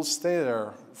and will stay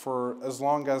there for as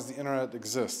long as the internet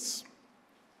exists?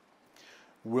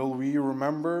 Will we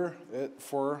remember it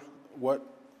for what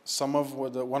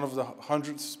one of the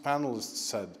hundreds panelists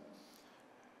said?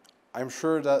 I'm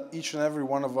sure that each and every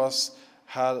one of us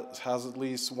has at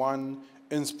least one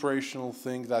inspirational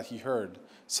thing that he heard,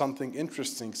 something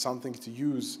interesting, something to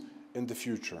use in the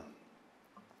future.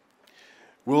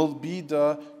 Will it be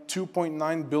the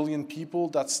 2.9 billion people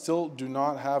that still do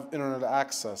not have internet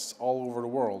access all over the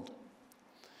world?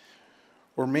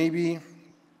 Or maybe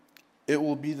it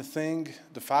will be the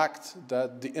fact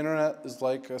that the internet is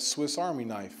like a Swiss Army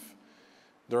knife.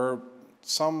 There are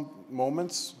some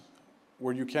moments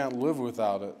where you can't live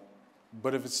without it,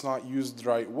 but if it's not used the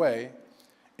right way,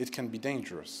 it can be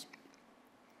dangerous.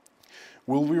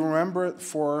 Will we remember it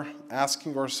for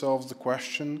asking ourselves the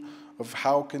question of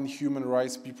how can human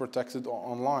rights be protected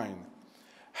online?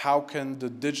 How can the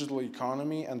digital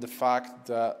economy and the fact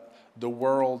that the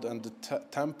world and the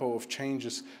tempo of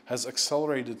changes has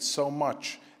accelerated so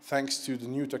much thanks to the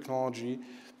new technology,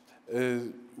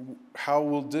 how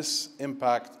will this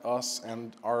impact us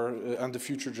and the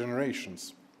future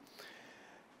generations?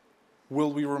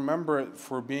 Will we remember it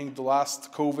for being the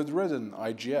last COVID-ridden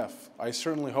IGF? I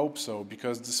certainly hope so,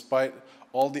 because despite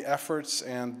all the efforts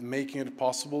and making it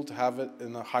possible to have it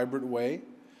in a hybrid way,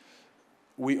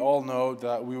 we all know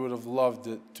that we would have loved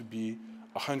it to be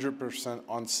 100%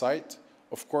 on site,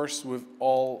 of course with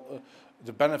all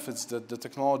the benefits that the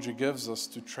technology gives us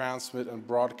to transmit and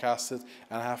broadcast it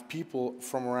and have people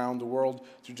from around the world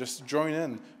to just join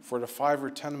in for the 5 or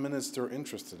 10 minutes they're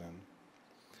interested in.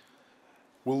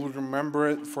 Will we remember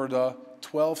it for the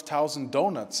 12,000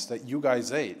 donuts that you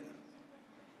guys ate?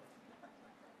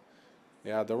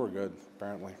 Yeah, they were good,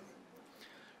 apparently.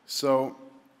 So,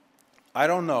 I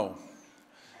don't know.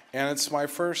 And it's my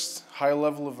first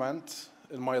high-level event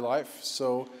in my life,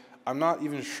 so I'm not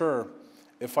even sure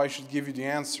if I should give you the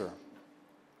answer.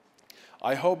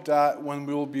 I hope that when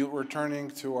we will be returning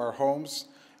to our homes,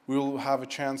 we will have a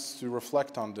chance to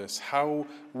reflect on this. How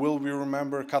will we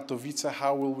remember Katowice?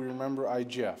 How will we remember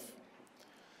IGF?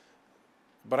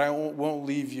 But I won't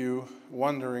leave you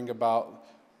wondering about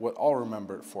what I'll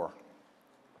remember it for.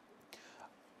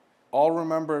 I'll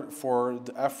remember it for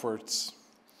the efforts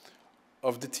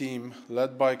of the team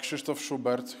led by Krzysztof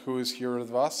Schubert, who is here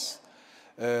with us,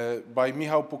 by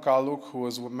Michał Pukaluk, who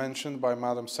was mentioned by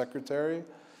Madam Secretary,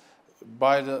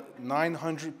 by the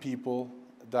 900 people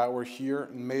that were here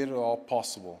and made it all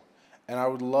possible. And I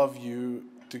would love you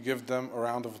to give them a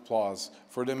round of applause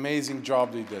for the amazing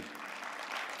job they did.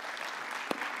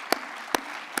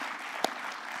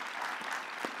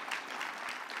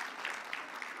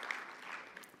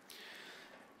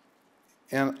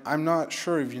 And I'm not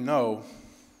sure if you know,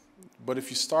 but if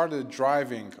you started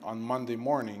driving on Monday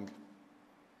morning,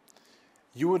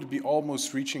 you would be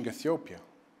almost reaching Ethiopia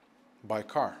by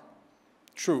car.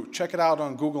 True, check it out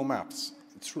on Google Maps.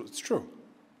 It's true.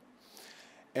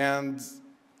 And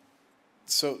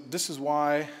so this is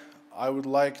why I would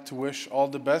like to wish all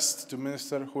the best to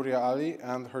Minister Huria Ali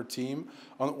and her team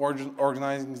on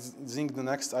organizing the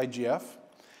next IGF.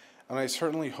 And I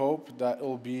certainly hope that it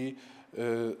will be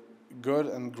good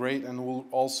and great, and we'll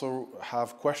also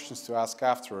have questions to ask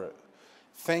after it.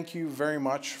 Thank you very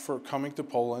much for coming to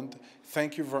Poland.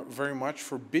 Thank you very much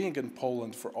for being in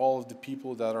Poland for all of the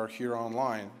people that are here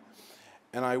online.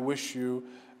 And I wish you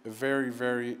a very,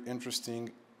 very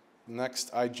interesting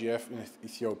next IGF in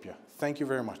Ethiopia. Thank you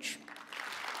very much.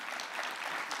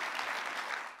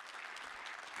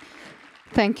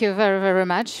 Thank you very, very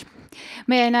much.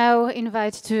 May I now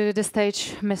invite to the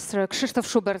stage Mr. Krzysztof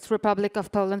Schubert, Republic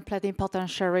of Poland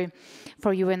Plenipotentiary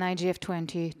for UN IGF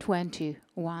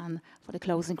 2021 for the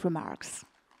closing remarks.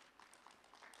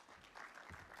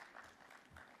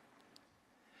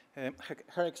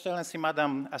 Her Excellency,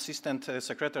 Madam Assistant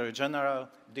Secretary General,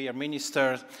 dear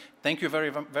Minister, thank you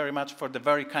very much for the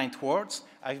very kind words.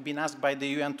 I've been asked by the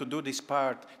UN to do this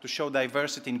part to show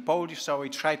diversity in Polish, so we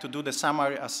try to do the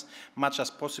summary as much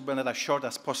as possible and as short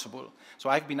as possible. So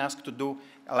I've been asked to do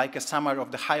like a summary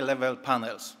of the high-level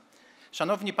panels.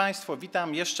 Szanowni Państwo,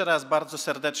 witam jeszcze raz bardzo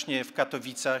serdecznie w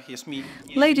Katowicach.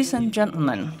 Ladies and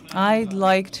gentlemen, I'd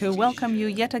like to welcome you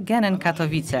yet again in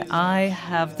Katowice. I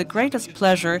have the greatest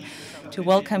pleasure to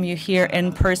welcome you here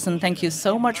in person. Thank you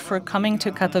so much for coming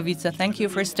to Katowice. Thank you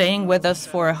for staying with us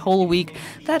for a whole week.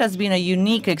 That has been a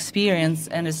unique experience,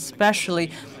 and especially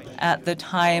at the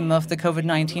time of the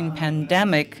COVID-19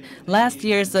 pandemic. Last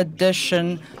year's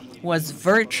edition was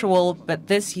virtual, but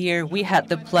this year we had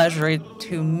the pleasure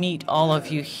to meet all of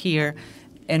you here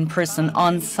in person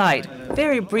on site.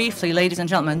 Very briefly, ladies and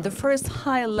gentlemen, the first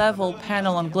high-level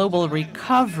panel on global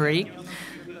recovery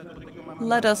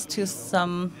led us to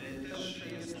some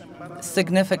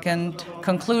significant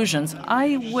conclusions.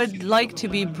 I would like to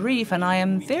be brief, and I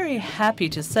am very happy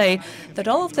to say that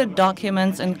all of the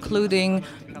documents, including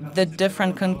the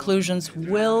different conclusions,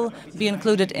 will be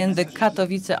included in the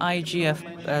Katowice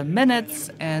IGF minutes,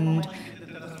 and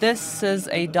this is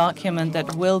a document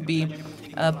that will be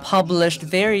published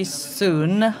very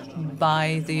soon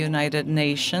by the United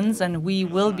Nations, and we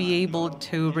will be able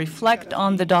to reflect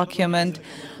on the document.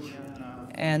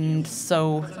 And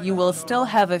so you will still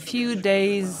have a few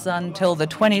days until the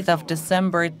 20th of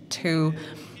December to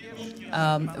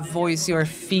voice your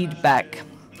feedback.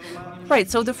 Right,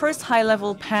 so the first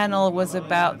high-level panel was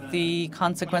about the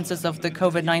consequences of the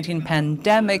COVID-19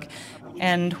 pandemic,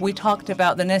 and we talked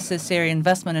about the necessary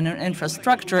investment in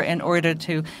infrastructure in order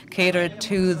to cater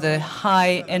to the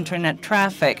high internet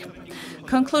traffic.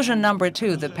 Conclusion number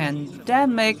 2, the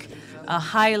pandemic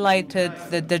highlighted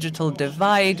the digital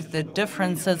divide, the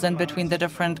differences in between the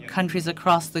different countries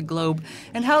across the globe,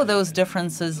 and how those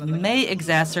differences may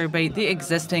exacerbate the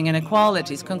existing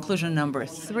inequalities. Conclusion number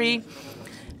 3,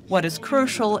 what is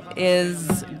crucial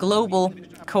is global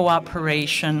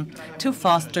cooperation to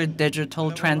foster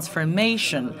digital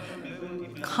transformation.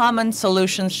 Common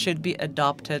solutions should be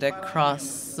adopted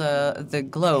across the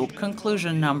globe.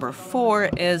 Conclusion number 4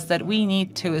 is that we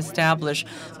need to establish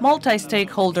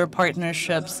multi-stakeholder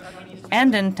partnerships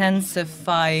and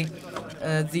intensify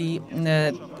the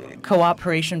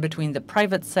cooperation between the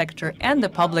private sector and the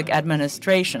public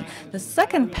administration. The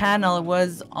second panel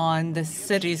was on the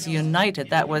cities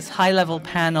united. That was high-level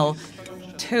panel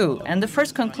 2. And the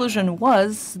first conclusion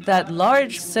was that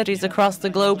large cities across the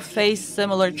globe face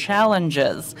similar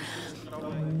challenges.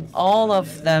 All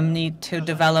of them need to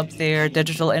develop their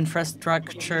digital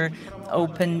infrastructure,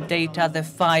 open data, the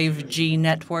 5G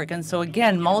network. And so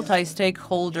again,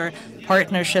 multi-stakeholder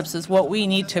partnerships is what we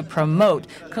need to promote.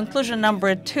 Conclusion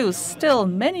number 2, still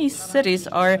many cities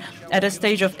are at a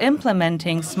stage of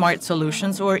implementing smart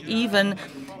solutions or even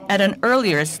at an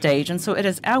earlier stage. And so it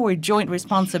is our joint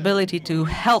responsibility to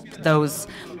help those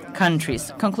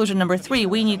countries. Conclusion number 3,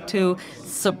 we need to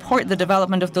support the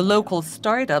development of the local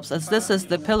startups, as this is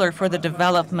the pillar for the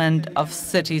development of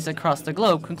cities across the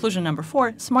globe. Conclusion number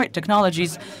 4, smart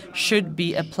technologies should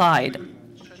be applied.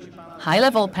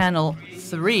 High-level panel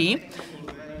 3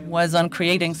 was on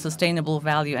creating sustainable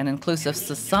value and inclusive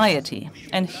society.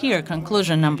 And here,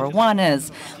 conclusion number 1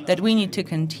 is that we need to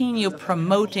continue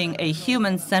promoting a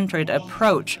human-centered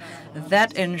approach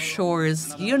that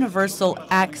ensures universal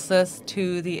access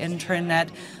to the internet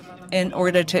in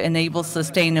order to enable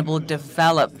sustainable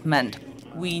development.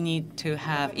 We need to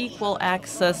have equal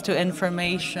access to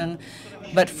information,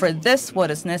 but for this,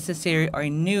 what is necessary are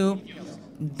new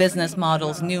business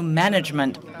models, new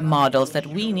management models that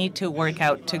we need to work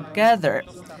out together.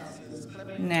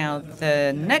 Now,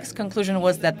 the next conclusion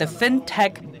was that the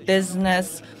fintech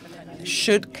business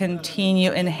should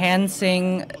continue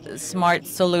enhancing smart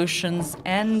solutions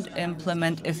and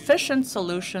implement efficient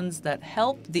solutions that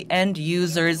help the end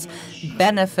users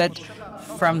benefit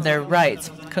from their rights.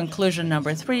 Conclusion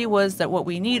number 3 was that what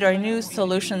we need are new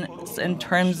solutions in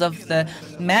terms of the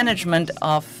management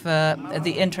of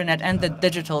the internet and the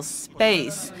digital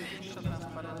space.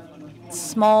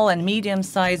 Small and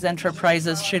medium-sized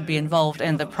enterprises should be involved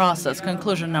in the process.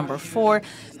 Conclusion number 4,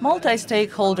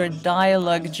 multi-stakeholder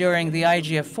dialogue during the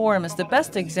IGF Forum is the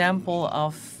best example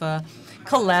of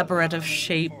collaborative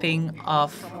shaping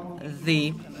of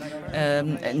the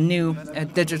new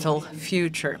digital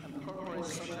future.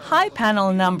 High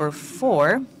panel number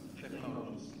 4,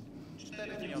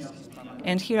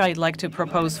 and here I'd like to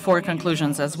propose 4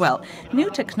 conclusions as well. New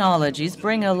technologies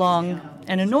bring along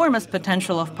an enormous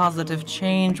potential of positive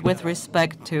change with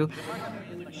respect to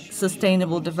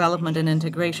sustainable development and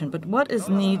integration. But what is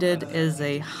needed is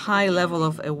a high level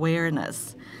of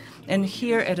awareness. And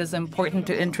here it is important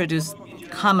to introduce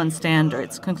common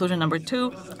standards. Conclusion number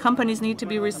 2, companies need to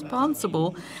be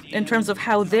responsible in terms of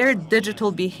how their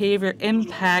digital behavior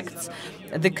impacts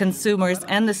the consumers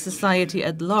and the society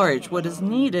at large. What is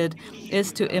needed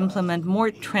is to implement more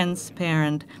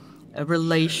transparent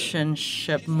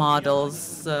relationship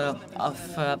models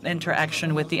of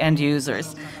interaction with the end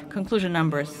users. Conclusion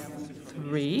number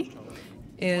 3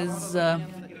 is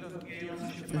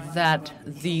that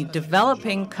the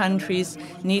developing countries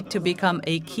need to become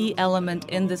a key element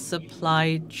in the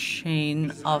supply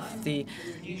chain of the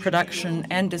production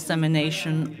and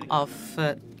dissemination of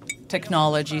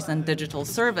technologies and digital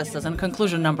services. And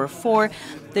conclusion number 4,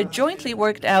 the jointly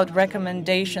worked out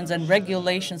recommendations and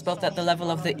regulations, both at the level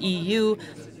of the EU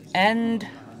and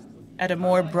at a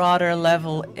more broader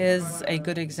level, is a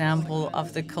good example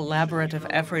of the collaborative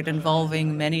effort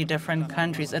involving many different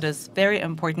countries. It is very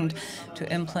important to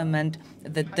implement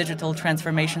the digital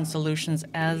transformation solutions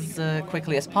as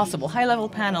quickly as possible. High-level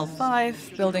panel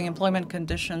 5, building employment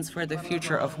conditions for the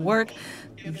future of work.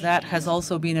 That has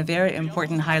also been a very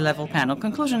important high-level panel.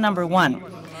 Conclusion number 1.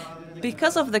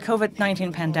 Because of the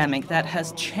COVID-19 pandemic that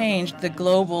has changed the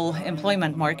global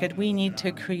employment market, we need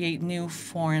to create new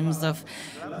forms of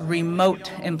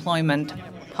remote employment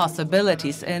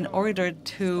possibilities in order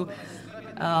to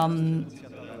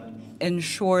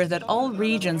ensure that all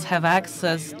regions have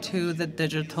access to the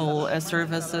digital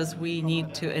services. We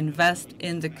need to invest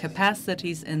in the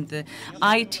capacities, in the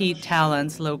IT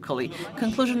talents locally.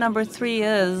 Conclusion number 3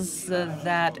 is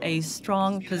that a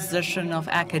strong position of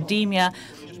academia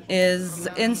is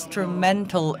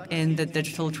instrumental in the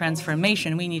digital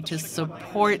transformation. We need to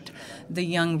support the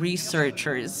young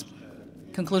researchers.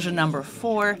 Conclusion number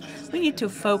 4, we need to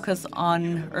focus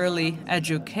on early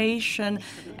education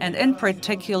and in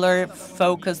particular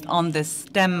focus on the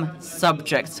STEM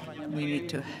subjects.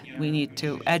 We need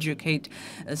to educate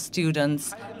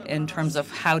students in terms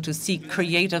of how to seek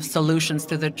creative solutions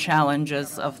to the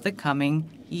challenges of the coming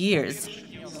years.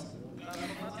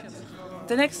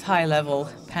 The next high-level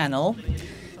panel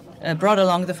brought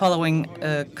along the following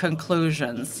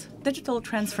conclusions. Digital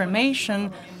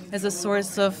transformation is a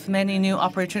source of many new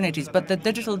opportunities, but the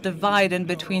digital divide in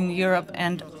between Europe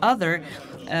and other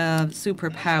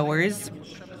superpowers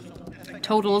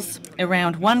totals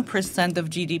around 1% of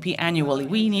GDP annually.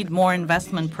 We need more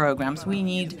investment programs. We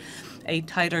need a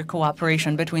tighter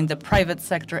cooperation between the private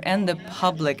sector and the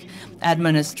public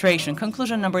administration.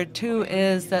 Conclusion number 2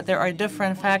 is that there are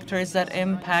different factors that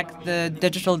impact the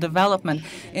digital development,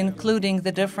 including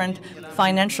the different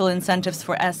financial incentives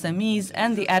for SMEs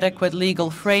and the adequate legal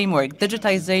framework.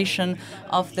 Digitization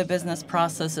of the business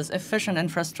processes, efficient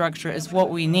infrastructure is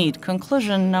what we need.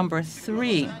 Conclusion number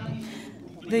 3,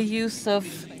 the use of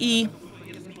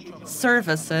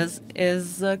services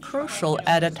is crucial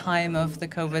at a time of the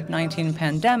COVID-19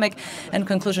 pandemic. And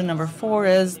conclusion number 4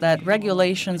 is that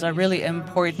regulations are really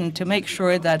important to make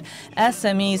sure that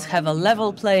SMEs have a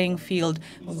level playing field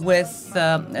with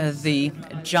the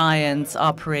giants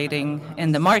operating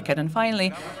in the market. And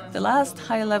finally, the last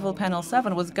high-level panel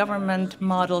 7 was government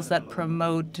models that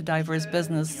promote diverse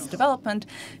business development.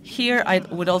 Here, I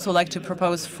would also like to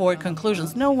propose 4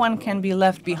 conclusions. No one can be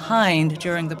left behind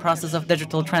during the process of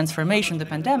digital transformation. The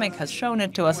pandemic has shown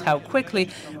it to us how quickly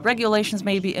regulations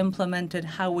may be implemented,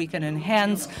 how we can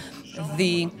enhance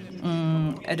the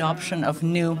adoption of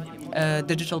new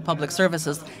digital public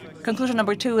services. Conclusion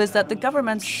number 2 is that the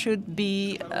government should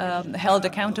be held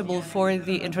accountable for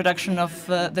the introduction of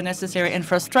the necessary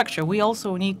infrastructure. We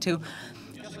also need to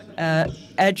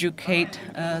educate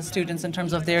students in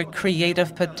terms of their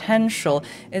creative potential.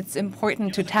 It's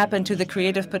important to tap into the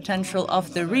creative potential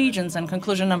of the regions. And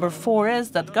conclusion number 4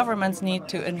 is that governments need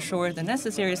to ensure the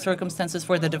necessary circumstances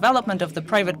for the development of the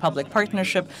private-public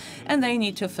partnership, and they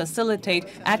need to facilitate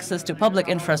access to public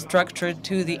infrastructure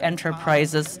to the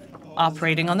enterprises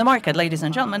operating on the market. Ladies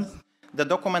and gentlemen, the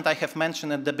document I have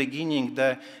mentioned at the beginning,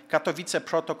 the Katowice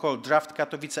Protocol, draft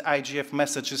Katowice IGF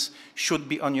messages, should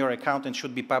be on your account and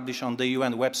should be published on the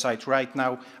UN website right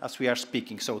now as we are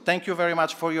speaking. So thank you very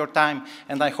much for your time,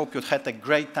 and I hope you had a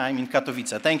great time in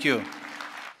Katowice. Thank you.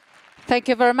 Thank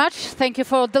you very much. Thank you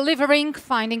for delivering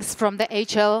findings from the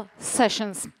HL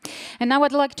sessions. And now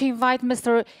I'd like to invite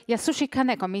Mr. Yasushi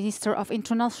Kaneko, Minister of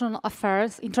Internal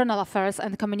Affairs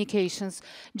and Communications,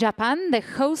 Japan, the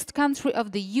host country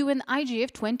of the UN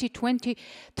IGF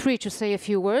 2023, to say a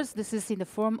few words. This is in the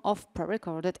form of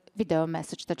pre-recorded video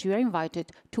message that you are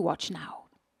invited to watch now.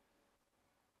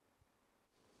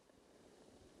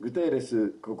 グテーレス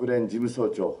国連事務総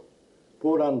長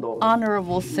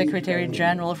Honorable Secretary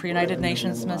General for United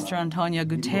Nations, Mr. Antonio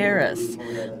Guterres,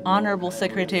 Honorable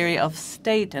Secretary of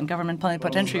State and Government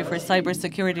Plenipotentiary for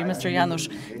Cybersecurity, Mr. Janusz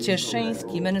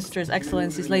Cieszyński, Ministers,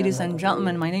 Excellencies, ladies and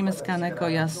gentlemen, my name is Kaneko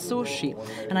Yasushi,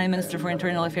 and I am Minister for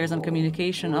Internal Affairs and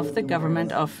Communication of the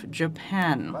Government of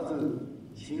Japan.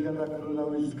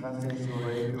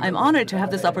 I'm honored to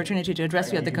have this opportunity to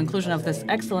address you at the conclusion of this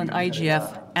excellent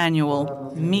IGF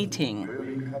annual meeting.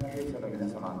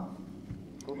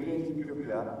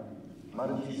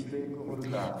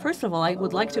 First of all, I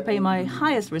would like to pay my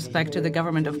highest respect to the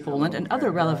government of Poland and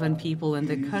other relevant people in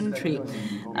the country.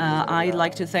 I'd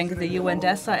like to thank the UN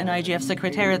DESA and IGF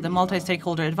Secretariat, the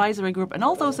Multi-Stakeholder Advisory Group, and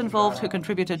all those involved who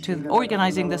contributed to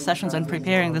organizing the sessions and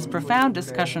preparing this profound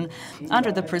discussion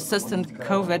under the persistent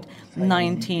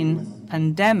COVID-19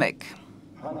 pandemic.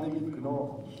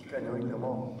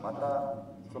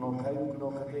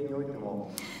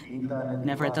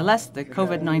 Nevertheless, the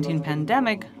COVID-19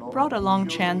 pandemic brought along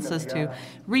chances to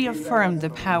reaffirm the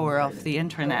power of the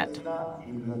Internet.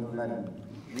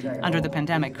 Under the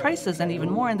pandemic crisis, and even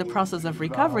more in the process of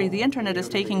recovery, the Internet is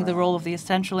taking the role of the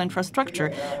essential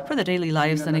infrastructure for the daily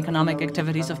lives and economic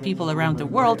activities of people around the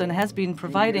world, and has been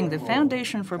providing the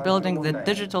foundation for building the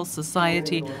digital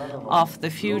society of the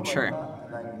future.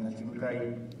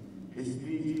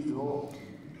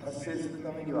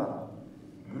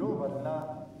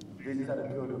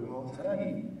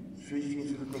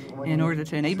 In order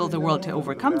to enable the world to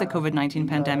overcome the COVID-19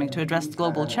 pandemic, to address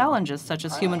global challenges such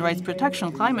as human rights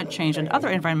protection, climate change, and other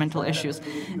environmental issues,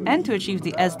 and to achieve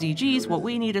the SDGs, what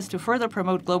we need is to further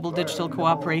promote global digital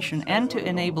cooperation and to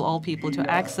enable all people to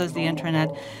access the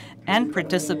Internet and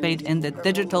participate in the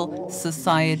digital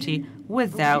society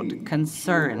without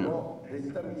concern.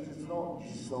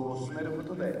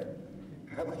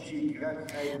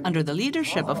 Under the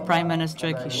leadership of Prime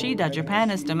Minister Kishida,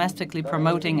 Japan is domestically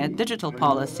promoting a digital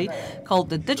policy called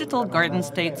the Digital Garden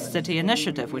State City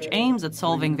Initiative, which aims at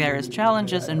solving various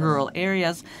challenges in rural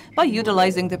areas by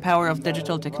utilizing the power of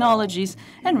digital technologies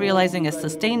and realizing a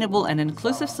sustainable and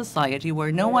inclusive society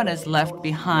where no one is left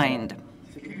behind.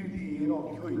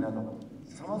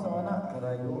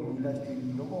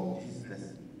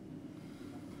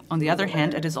 On the other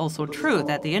hand, it is also true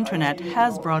that the Internet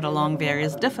has brought along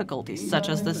various difficulties, such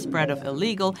as the spread of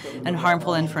illegal and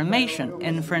harmful information,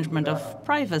 infringement of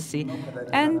privacy,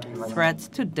 and threats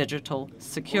to digital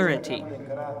security.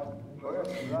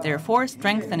 Therefore,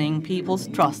 strengthening people's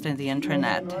trust in the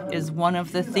Internet is one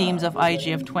of the themes of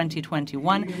IGF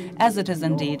 2021, as it is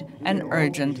indeed an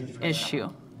urgent issue.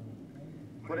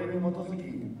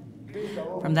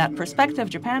 From that perspective,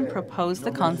 Japan proposed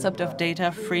the concept of data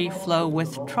free flow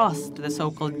with trust, the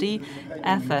so-called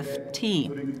DFFT,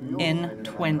 in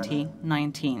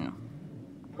 2019.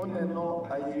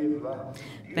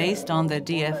 Based on the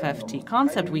DFFT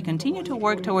concept, we continue to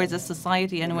work towards a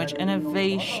society in which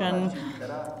innovation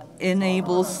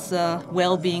enables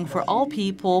well-being for all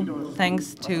people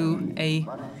thanks to a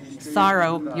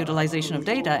thorough utilization of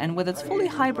data. And with its fully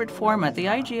hybrid format, the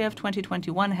IGF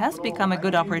 2021 has become a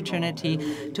good opportunity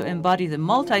to embody the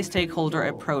multi-stakeholder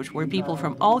approach, where people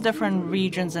from all different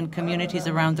regions and communities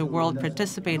around the world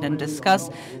participate and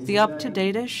discuss the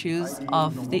up-to-date issues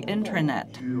of the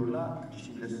Internet.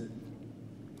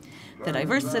 The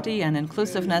diversity and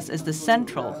inclusiveness is the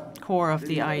central core of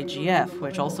the IGF,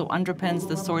 which also underpins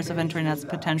the source of Internet's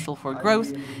potential for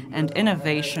growth and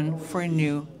innovation for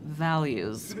new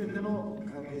values.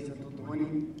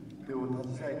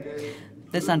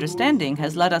 This understanding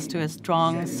has led us to a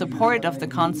strong support of the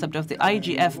concept of the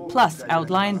IGF Plus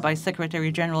outlined by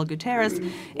Secretary General Guterres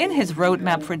in his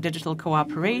roadmap for digital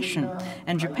cooperation.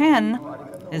 And Japan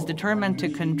is determined to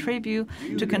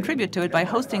contribute to it by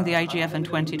hosting the IGF in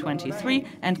 2023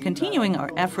 and continuing our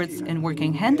efforts in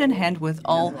working hand in hand with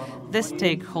all the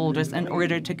stakeholders in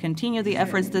order to continue the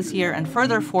efforts this year and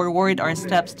further forward our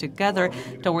steps together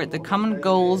toward the common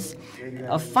goals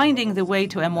of finding the way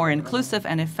to a more inclusive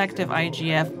and effective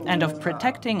IGF and of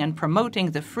protecting and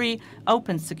promoting the free,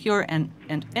 open, secure, and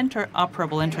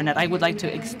interoperable Internet. I would like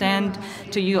to extend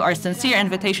to you our sincere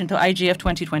invitation to IGF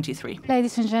 2023.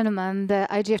 Ladies and gentlemen, the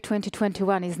IGF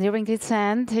 2021 is nearing its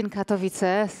end in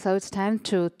Katowice, so it's time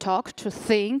to talk, to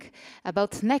think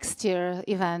about next year's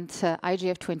event,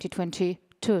 IGF 2022,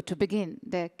 to begin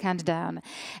the countdown.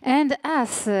 And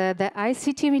as the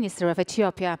ICT Minister of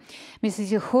Ethiopia,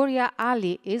 Mrs. Yuhuria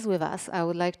Ali, is with us, I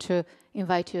would like to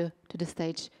invite you to the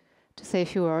stage to say a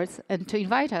few words and to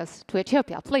invite us to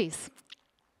Ethiopia, please.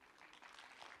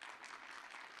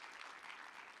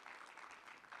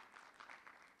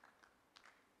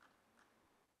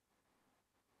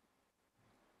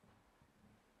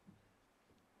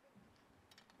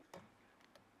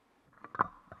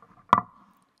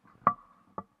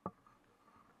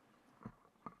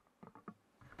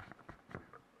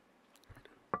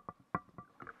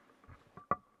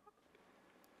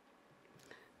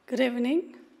 Good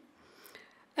evening,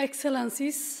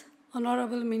 Excellencies,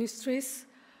 Honorable Ministries,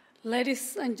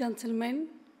 ladies and gentlemen,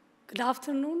 good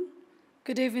afternoon,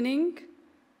 good evening,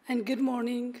 and good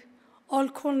morning, all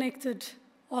connected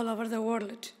all over the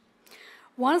world.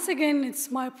 Once again,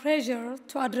 it's my pleasure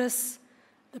to address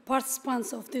the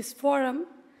participants of this forum.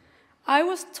 I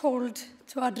was told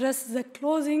to address the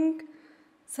closing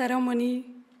ceremony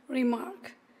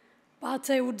remark, but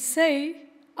I would say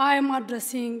I am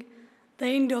addressing the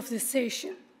end of the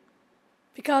session,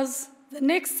 because the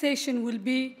next session will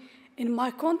be in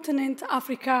my continent,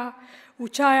 Africa,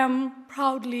 which I am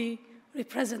proudly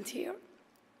represent here.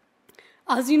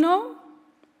 As you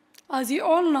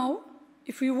all know,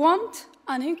 if we want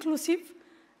an inclusive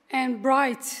and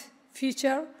bright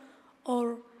future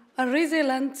or a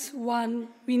resilient one,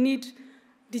 we need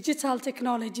digital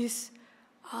technologies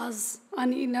as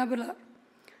an enabler.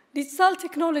 Digital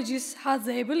technologies have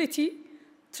the ability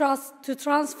to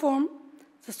transform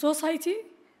the society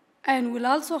and will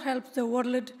also help the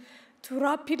world to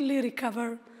rapidly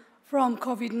recover from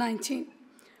COVID-19.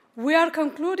 We are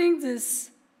concluding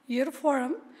this year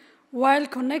forum while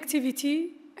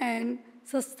connectivity and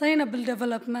sustainable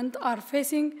development are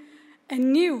facing a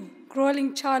new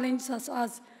growing challenge such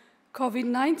as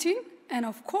COVID-19 and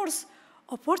of course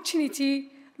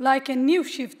opportunity like a new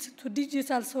shift to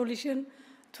digital solution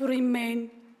to remain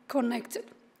connected.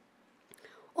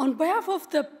 On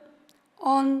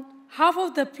half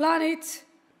of the planet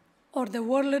or the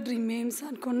world remains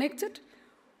unconnected,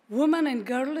 women and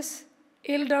girls,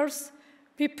 elders,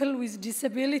 people with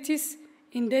disabilities,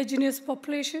 indigenous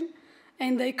population,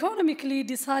 and the economically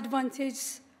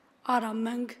disadvantaged are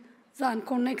among the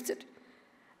unconnected.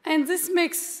 And this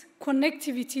makes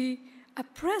connectivity a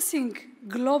pressing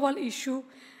global issue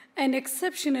and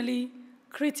exceptionally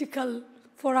critical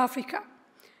for Africa.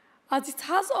 As it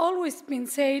has always been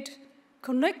said,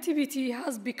 connectivity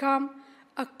has become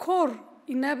a core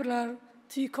enabler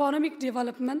to economic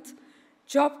development,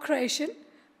 job creation,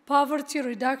 poverty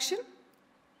reduction,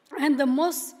 and the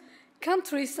most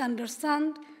countries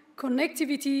understand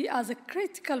connectivity as a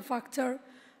critical factor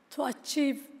to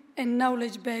achieve a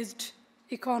knowledge-based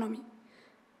economy.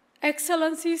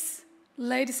 Excellencies,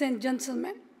 ladies and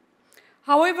gentlemen,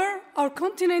 however, our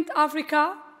continent,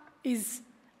 Africa, is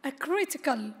at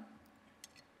critical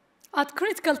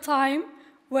time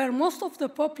where most of the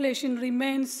population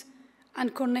remains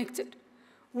unconnected.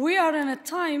 We are in a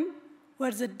time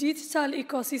where the digital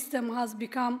ecosystem has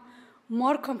become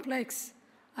more complex.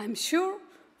 I'm sure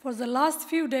for the last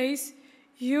few days,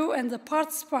 you and the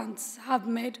participants have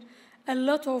made a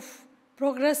lot of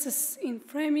progresses in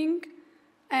framing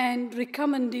and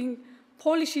recommending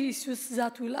policy issues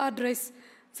that will address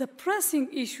the pressing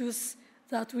issues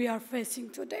that we are facing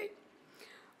today.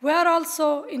 We are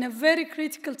also in a very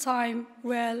critical time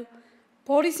where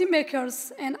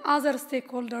policymakers and other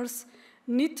stakeholders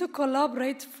need to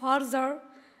collaborate further,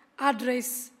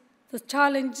 address the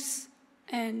challenges,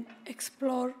 and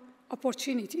explore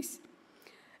opportunities.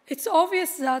 It's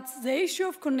obvious that the issue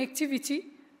of connectivity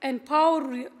and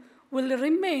power will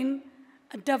remain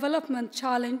a development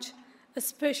challenge,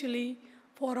 especially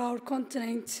for our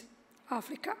continent,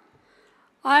 Africa.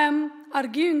 I am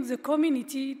urging the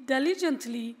community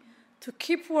diligently to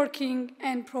keep working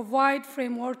and provide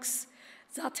frameworks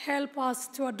that help us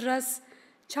to address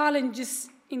challenges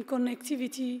in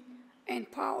connectivity and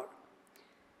power.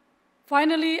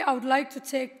 Finally, I would like to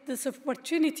take this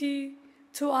opportunity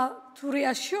to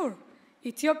reassure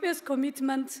Ethiopia's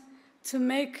commitment to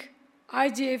make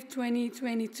IGF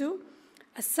 2022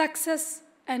 a success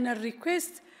and a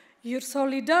request your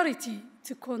solidarity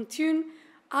to continue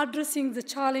addressing the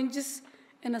challenges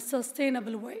in a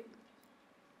sustainable way.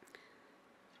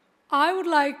 I would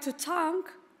like to thank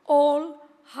all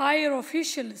higher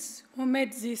officials who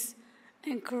made this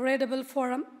incredible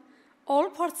forum, all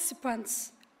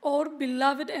participants, all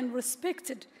beloved and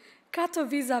respected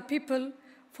Katowice people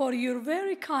for your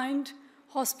very kind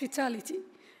hospitality.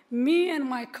 Me and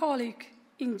my colleague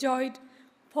enjoyed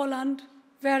Poland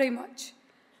very much.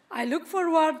 I look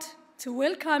forward to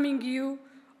welcoming you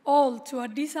all to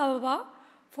Addis Ababa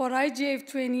for IGF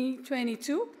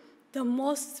 2022, the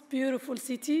most beautiful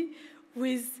city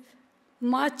with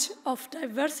much of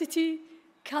diversity,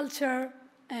 culture,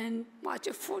 and much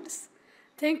of foods.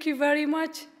 Thank you very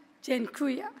much.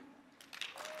 Dziękuję.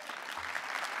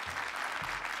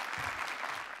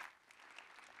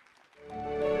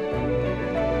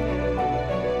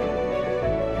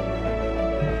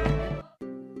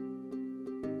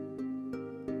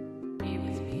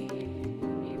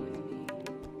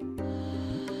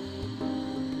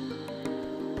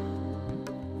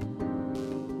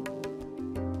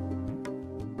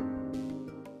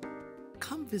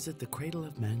 Come visit the cradle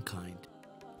of mankind,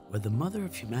 where the mother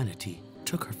of humanity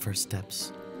took her first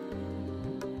steps.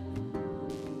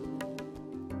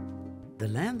 The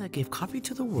land that gave coffee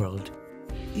to the world,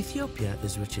 Ethiopia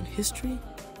is rich in history,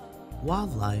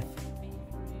 wildlife,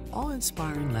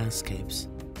 awe-inspiring landscapes,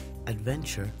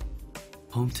 adventure,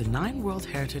 home to 9 World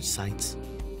Heritage Sites,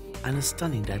 and a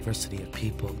stunning diversity of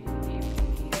people.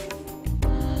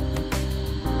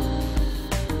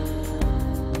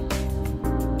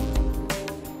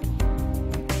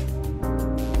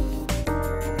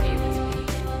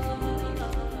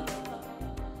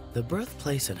 The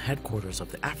birthplace and headquarters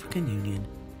of the African Union,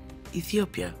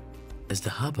 Ethiopia is the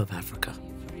hub of Africa.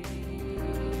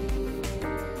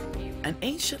 An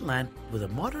ancient land with a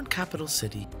modern capital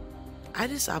city,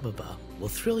 Addis Ababa will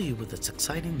thrill you with its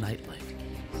exciting nightlife.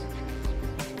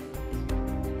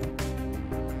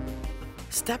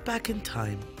 Step back in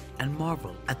time and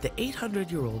marvel at the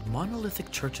 800-year-old monolithic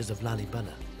churches of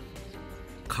Lalibela,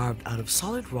 carved out of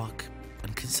solid rock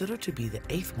and considered to be the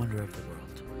 8th wonder of the world.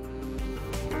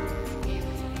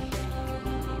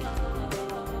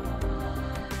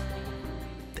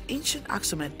 The ancient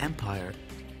Aksumite Empire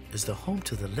is the home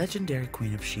to the legendary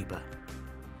Queen of Sheba.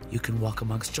 You can walk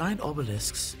amongst giant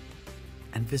obelisks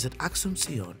and visit Aksum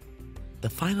Sion, the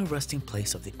final resting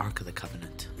place of the Ark of the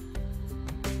Covenant.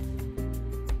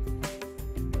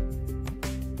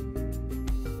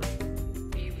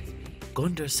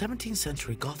 Gondar's 17th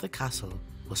century Gothic castle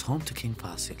was home to King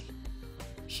Fasil.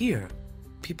 Here,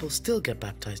 people still get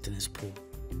baptized in his pool.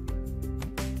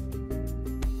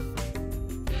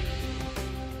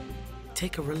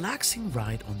 Take a relaxing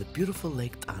ride on the beautiful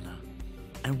Lake Tana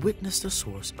and witness the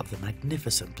source of the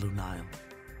magnificent Blue Nile.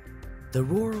 The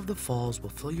roar of the falls will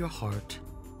fill your heart,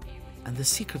 and the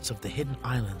secrets of the hidden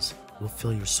islands will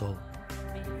fill your soul.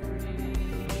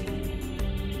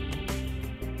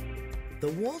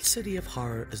 The walled city of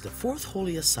Harar is the 4th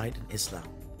holiest site in Islam.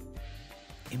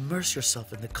 Immerse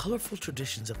yourself in the colorful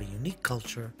traditions of a unique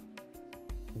culture,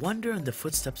 wander in the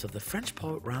footsteps of the French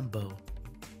poet Rimbaud,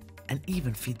 and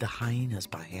even feed the hyenas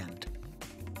by hand.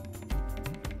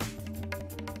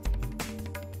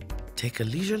 Take a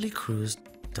leisurely cruise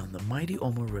down the mighty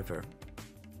Omo River,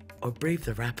 or brave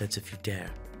the rapids if you dare.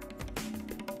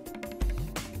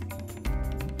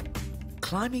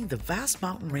 Climbing the vast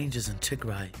mountain ranges in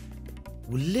Tigray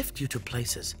will lift you to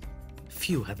places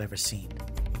few have ever seen.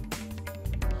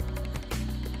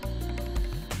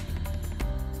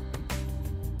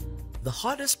 The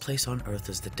hottest place on earth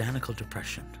is the Danakil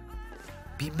Depression.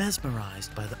 Be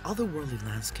mesmerized by the otherworldly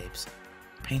landscapes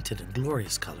painted in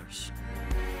glorious colors.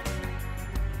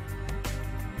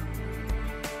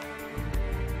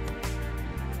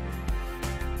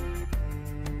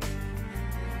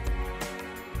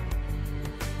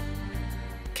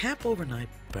 Camp overnight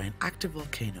by an active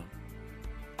volcano,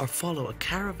 or follow a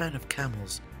caravan of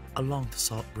camels along the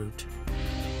salt route.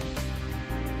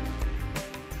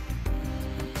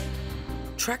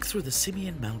 Trek through the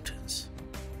Simeon Mountains,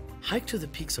 hike to the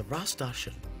peaks of Ras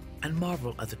Dashen, and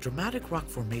marvel at the dramatic rock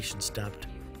formations dubbed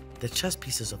the chess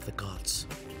pieces of the gods.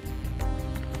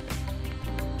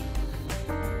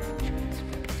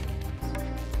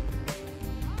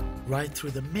 Ride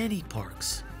through the many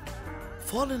parks,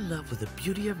 fall in love with the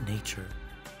beauty of nature,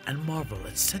 and marvel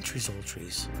at centuries-old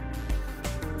trees.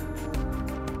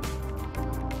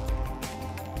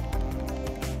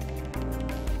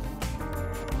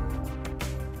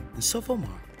 In Sovomar,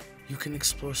 you can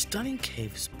explore stunning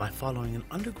caves by following an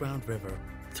underground river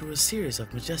through a series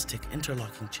of majestic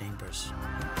interlocking chambers.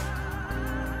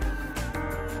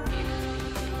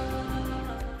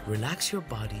 Relax your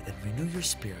body and renew your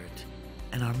spirit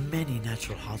in our many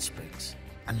natural hot springs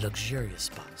and luxurious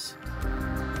spas.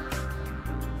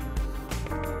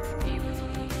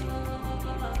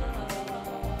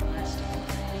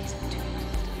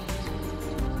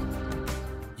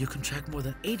 You can track more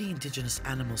than 80 indigenous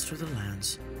animals through the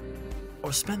lands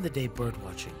or spend the day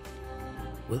birdwatching.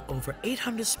 With over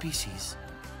 800 species,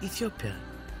 Ethiopia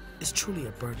is truly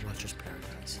a birdwatcher's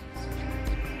paradise.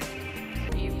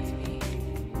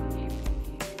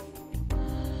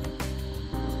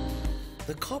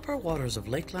 The copper waters of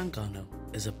Lake Langano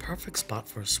is a perfect spot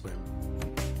for a swim.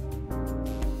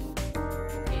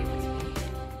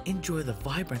 Enjoy the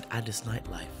vibrant Addis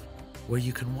nightlife, where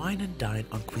you can wine and dine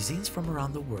on cuisines from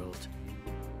around the world.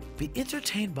 Be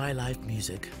entertained by live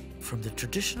music, from the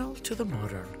traditional to the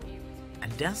modern,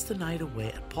 and dance the night away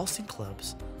at pulsing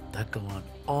clubs that go on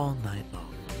all night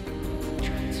long.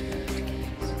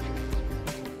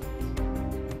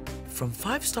 From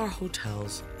five-star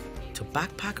hotels to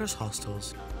backpackers'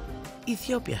 hostels,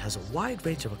 Ethiopia has a wide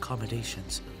range of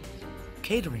accommodations,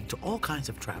 catering to all kinds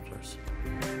of travelers.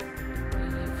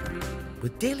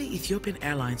 With daily Ethiopian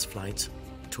Airlines flights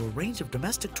to a range of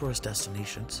domestic tourist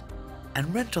destinations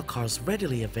and rental cars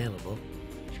readily available,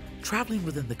 traveling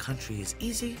within the country is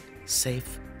easy,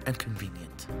 safe, and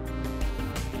convenient.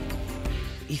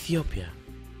 Ethiopia,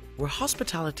 where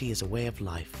hospitality is a way of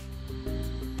life.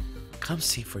 Come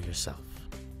see for yourself.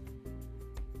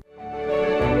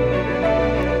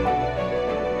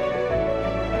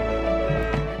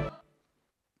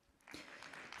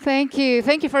 Thank you.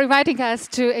 Thank you for inviting us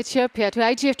to Ethiopia, to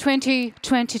IGF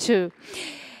 2022.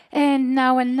 And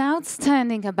now an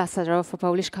outstanding ambassador for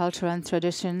Polish culture and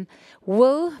tradition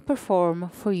will perform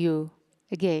for you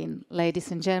again.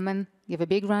 Ladies and gentlemen, give a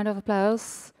big round of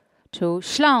applause to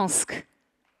Śląsk.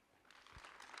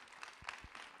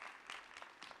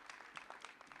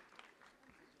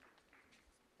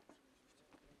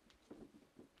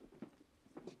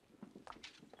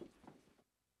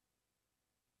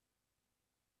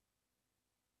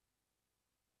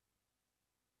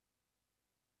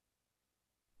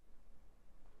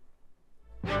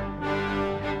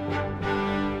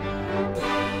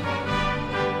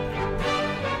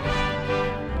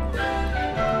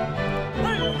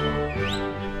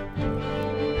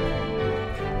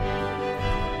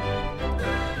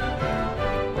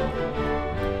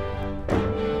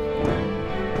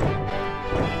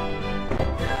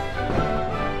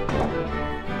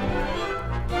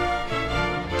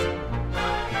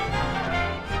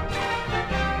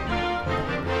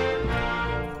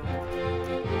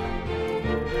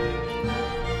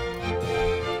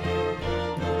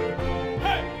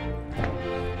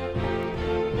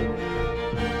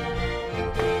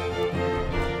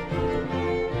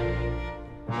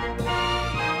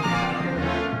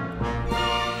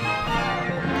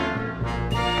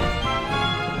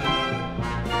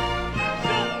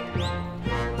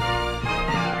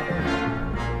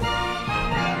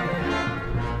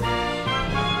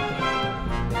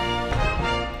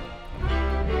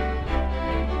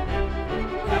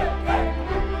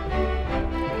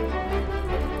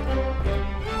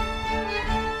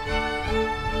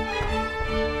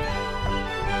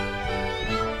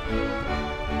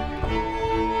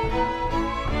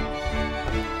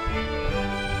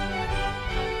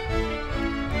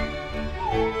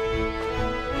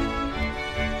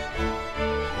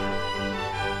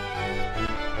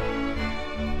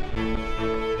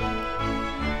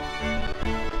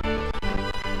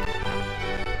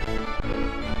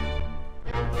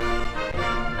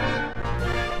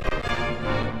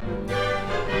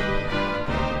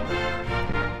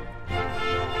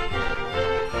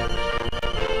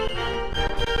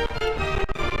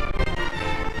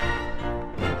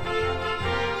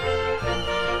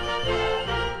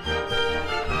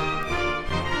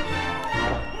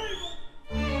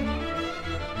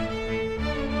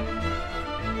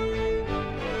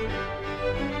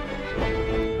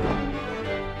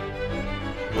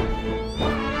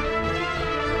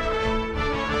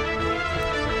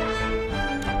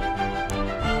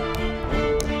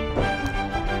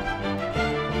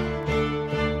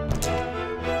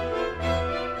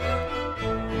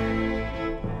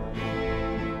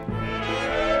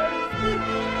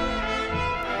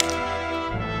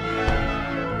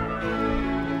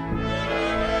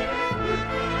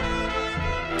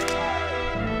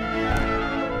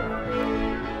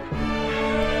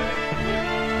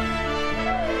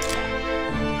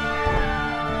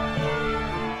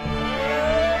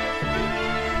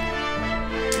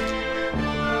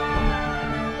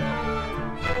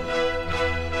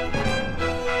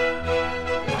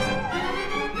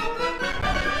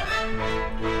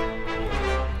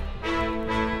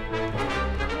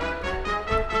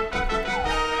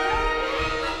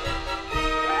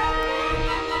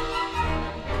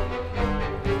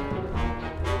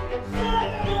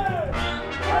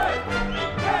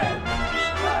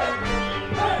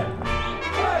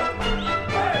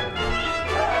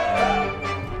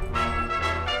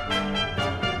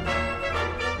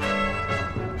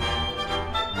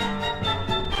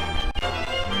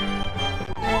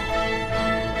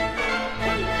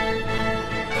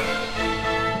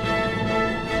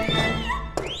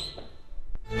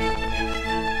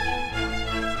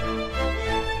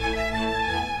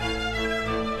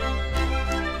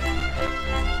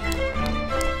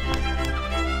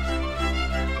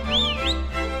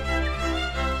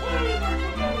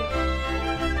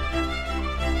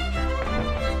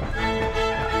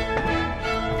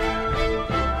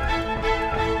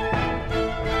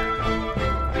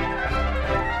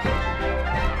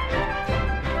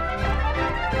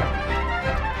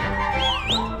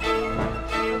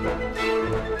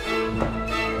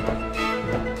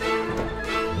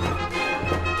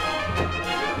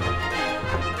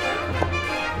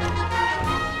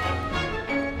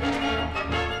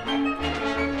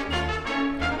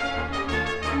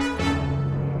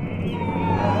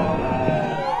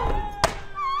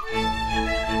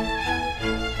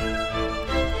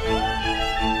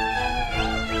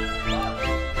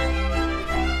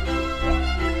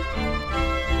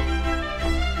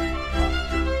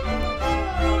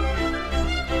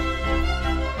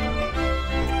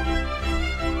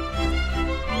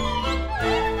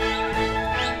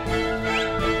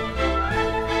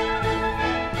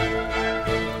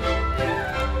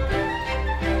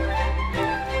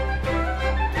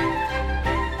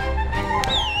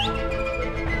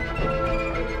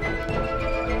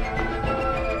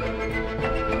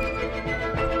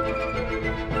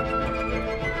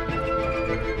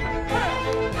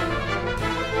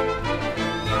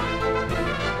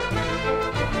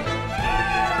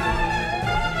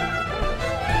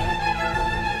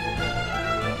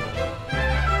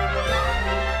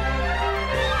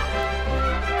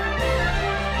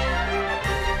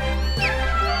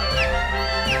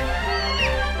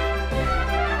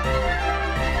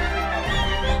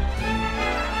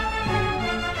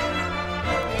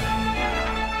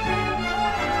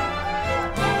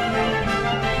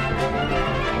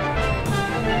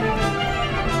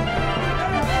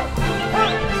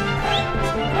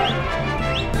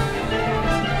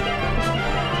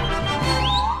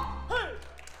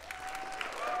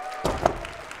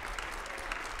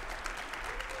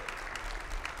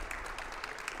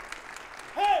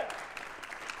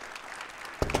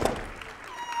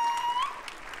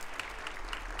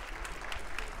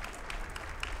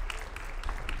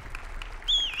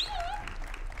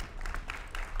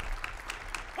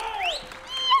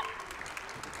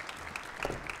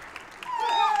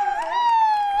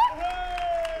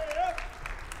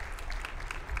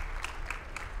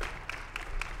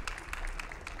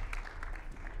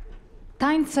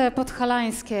 Tańce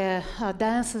podhalańskie,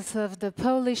 dances of the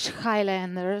Polish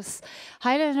Highlanders.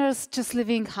 Highlanders just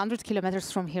living 100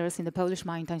 kilometers from here in the Polish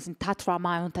mountains, in Tatra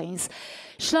Mountains.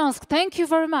 Śląsk, thank you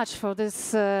very much for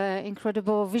this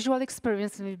incredible visual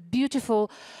experience and a beautiful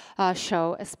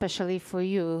show, especially for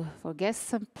you, for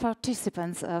guests and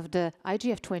participants of the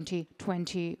IGF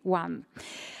 2021.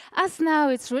 As now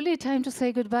it's really time to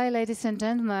say goodbye, ladies and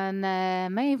gentlemen,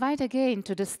 may I invite again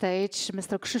to the stage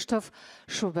Mr. Krzysztof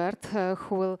Schubert,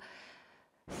 who will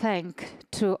thank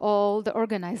to all the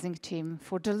organizing team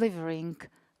for delivering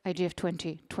IGF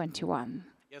 2021.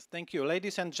 Yes, thank you.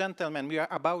 Ladies and gentlemen, we are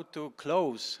about to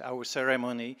close our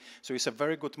ceremony, so it's a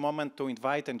very good moment to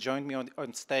invite and join me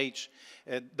on stage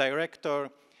Director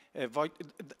of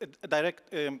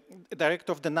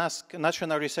the NASK,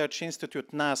 National Research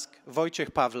Institute, NASK,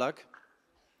 Wojciech Pawlak.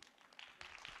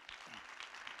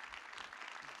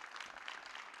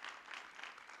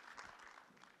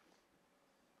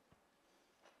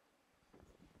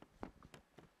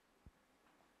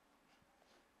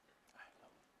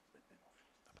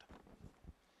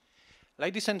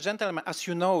 Ladies and gentlemen, as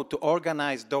you know, to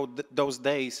organize those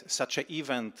days, such an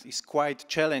event is quite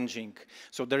challenging.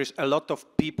 So there is a lot of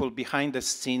people behind the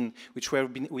scene which were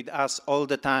with us all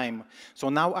the time. So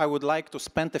now I would like to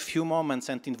spend a few moments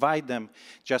and invite them,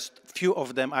 just few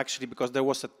of them actually, because there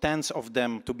was a tens of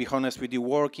them, to be honest with you,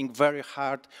 working very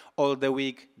hard all the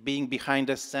week, being behind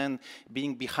the scene,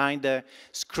 being behind the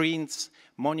screens,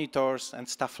 monitors and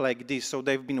stuff like this. So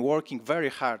they've been working very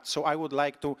hard. So I would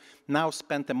like to now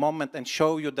spend a moment and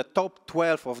show you the top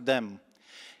 12 of them.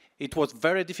 It was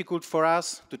very difficult for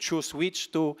us to choose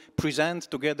which to present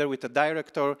together with the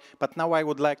director, but now I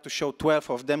would like to show 12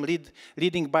 of them,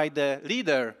 leading by the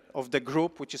leader of the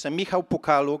group, which is Michał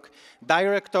Pukaluk,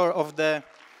 director of the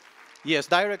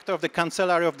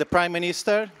Cancellery of the Prime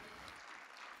Minister.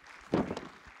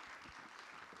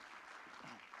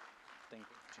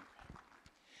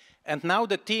 And now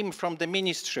the team from the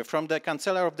ministry, from the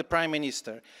Cancellery of the Prime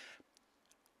Minister.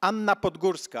 Anna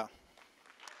Podgórska.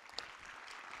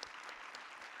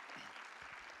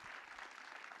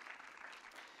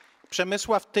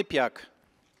 Przemysław Typiak.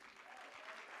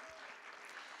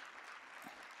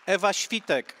 Ewa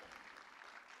Świtek.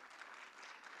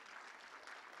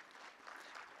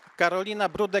 Karolina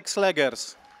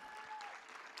Brudek-Slegers.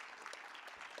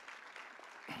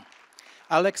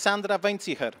 Aleksandra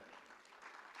Wejncicher.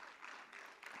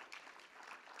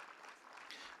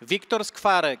 Wiktor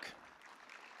Skwarek,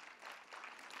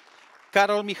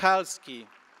 Karol Michalski,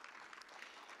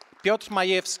 Piotr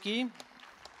Majewski,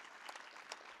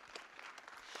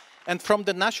 and from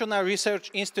the National Research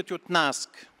Institute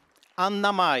NASK,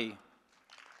 Anna Maj,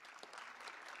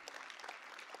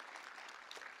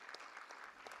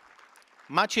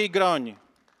 Maciej Groń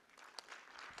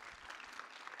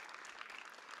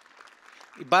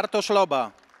i Bartosz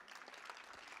Loba.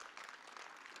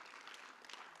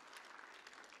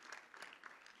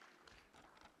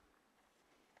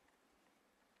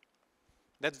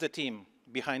 That's the team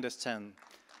behind the scene.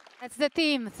 That's the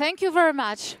team. Thank you very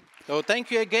much. So thank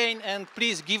you again, and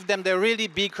please give them the really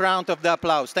big round of the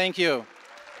applause. Thank you.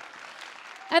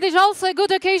 And it's also a good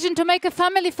occasion to make a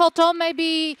family photo.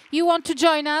 Maybe you want to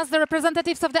join us, the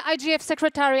representatives of the IGF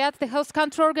Secretariat, the host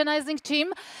country organizing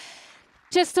team,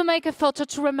 just to make a photo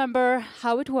to remember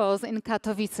how it was in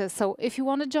Katowice. So if you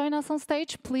want to join us on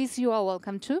stage, please, you are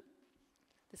welcome to.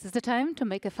 This is the time to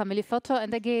make a family photo,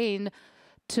 and again,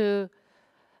 to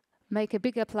make a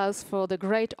big applause for the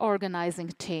great organizing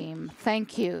team.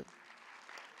 Thank you.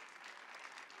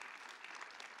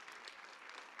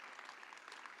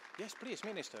 Yes, please,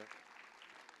 Minister.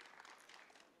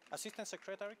 Assistant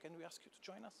Secretary, can we ask you to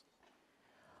join us?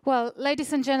 Well,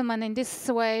 ladies and gentlemen, in this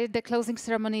way, the closing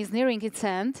ceremony is nearing its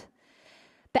end.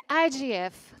 The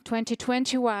IGF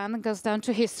 2021 goes down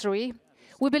to history.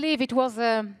 We believe it was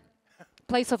a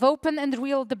place of open and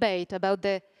real debate about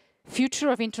the future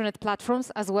of internet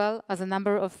platforms, as well as a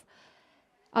number of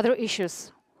other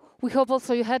issues. We hope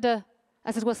also you had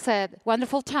as it was said,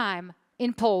 wonderful time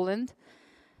in Poland.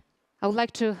 I would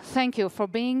like to thank you for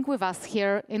being with us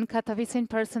here in Katowice in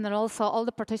person, and also all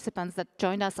the participants that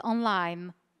joined us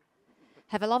online.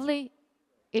 Have a lovely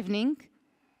evening,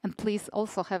 and please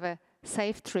also have a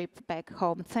safe trip back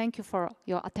home. Thank you for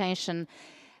your attention.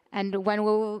 And when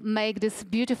we'll make this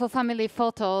beautiful family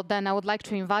photo, then I would like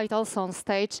to invite also on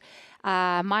stage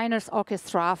a miners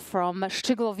orchestra from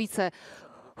Szczygłowice,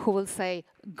 who will say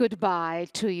goodbye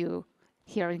to you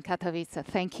here in Katowice.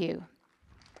 Thank you.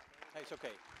 It's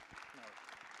okay.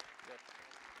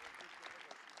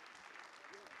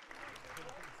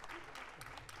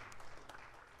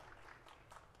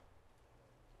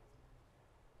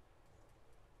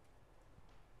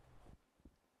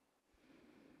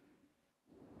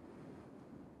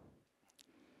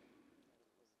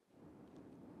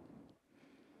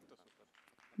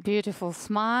 Beautiful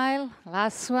smile.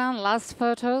 Last one, last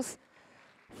photos.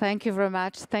 Thank you very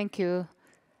much. Thank you.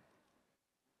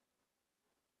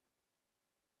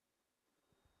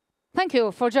 Thank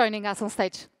you for joining us on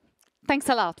stage. Thanks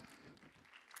a lot.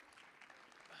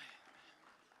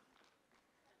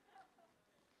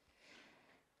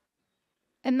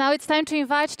 And now it's time to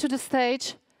invite to the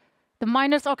stage the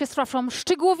Miners Orchestra from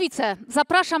Szczygłowice.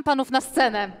 Zapraszam panów na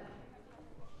scenę.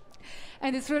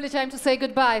 And it's really time to say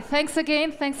goodbye. Thanks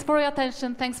again. Thanks for your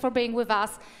attention. Thanks for being with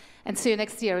us. And see you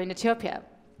next year in Ethiopia.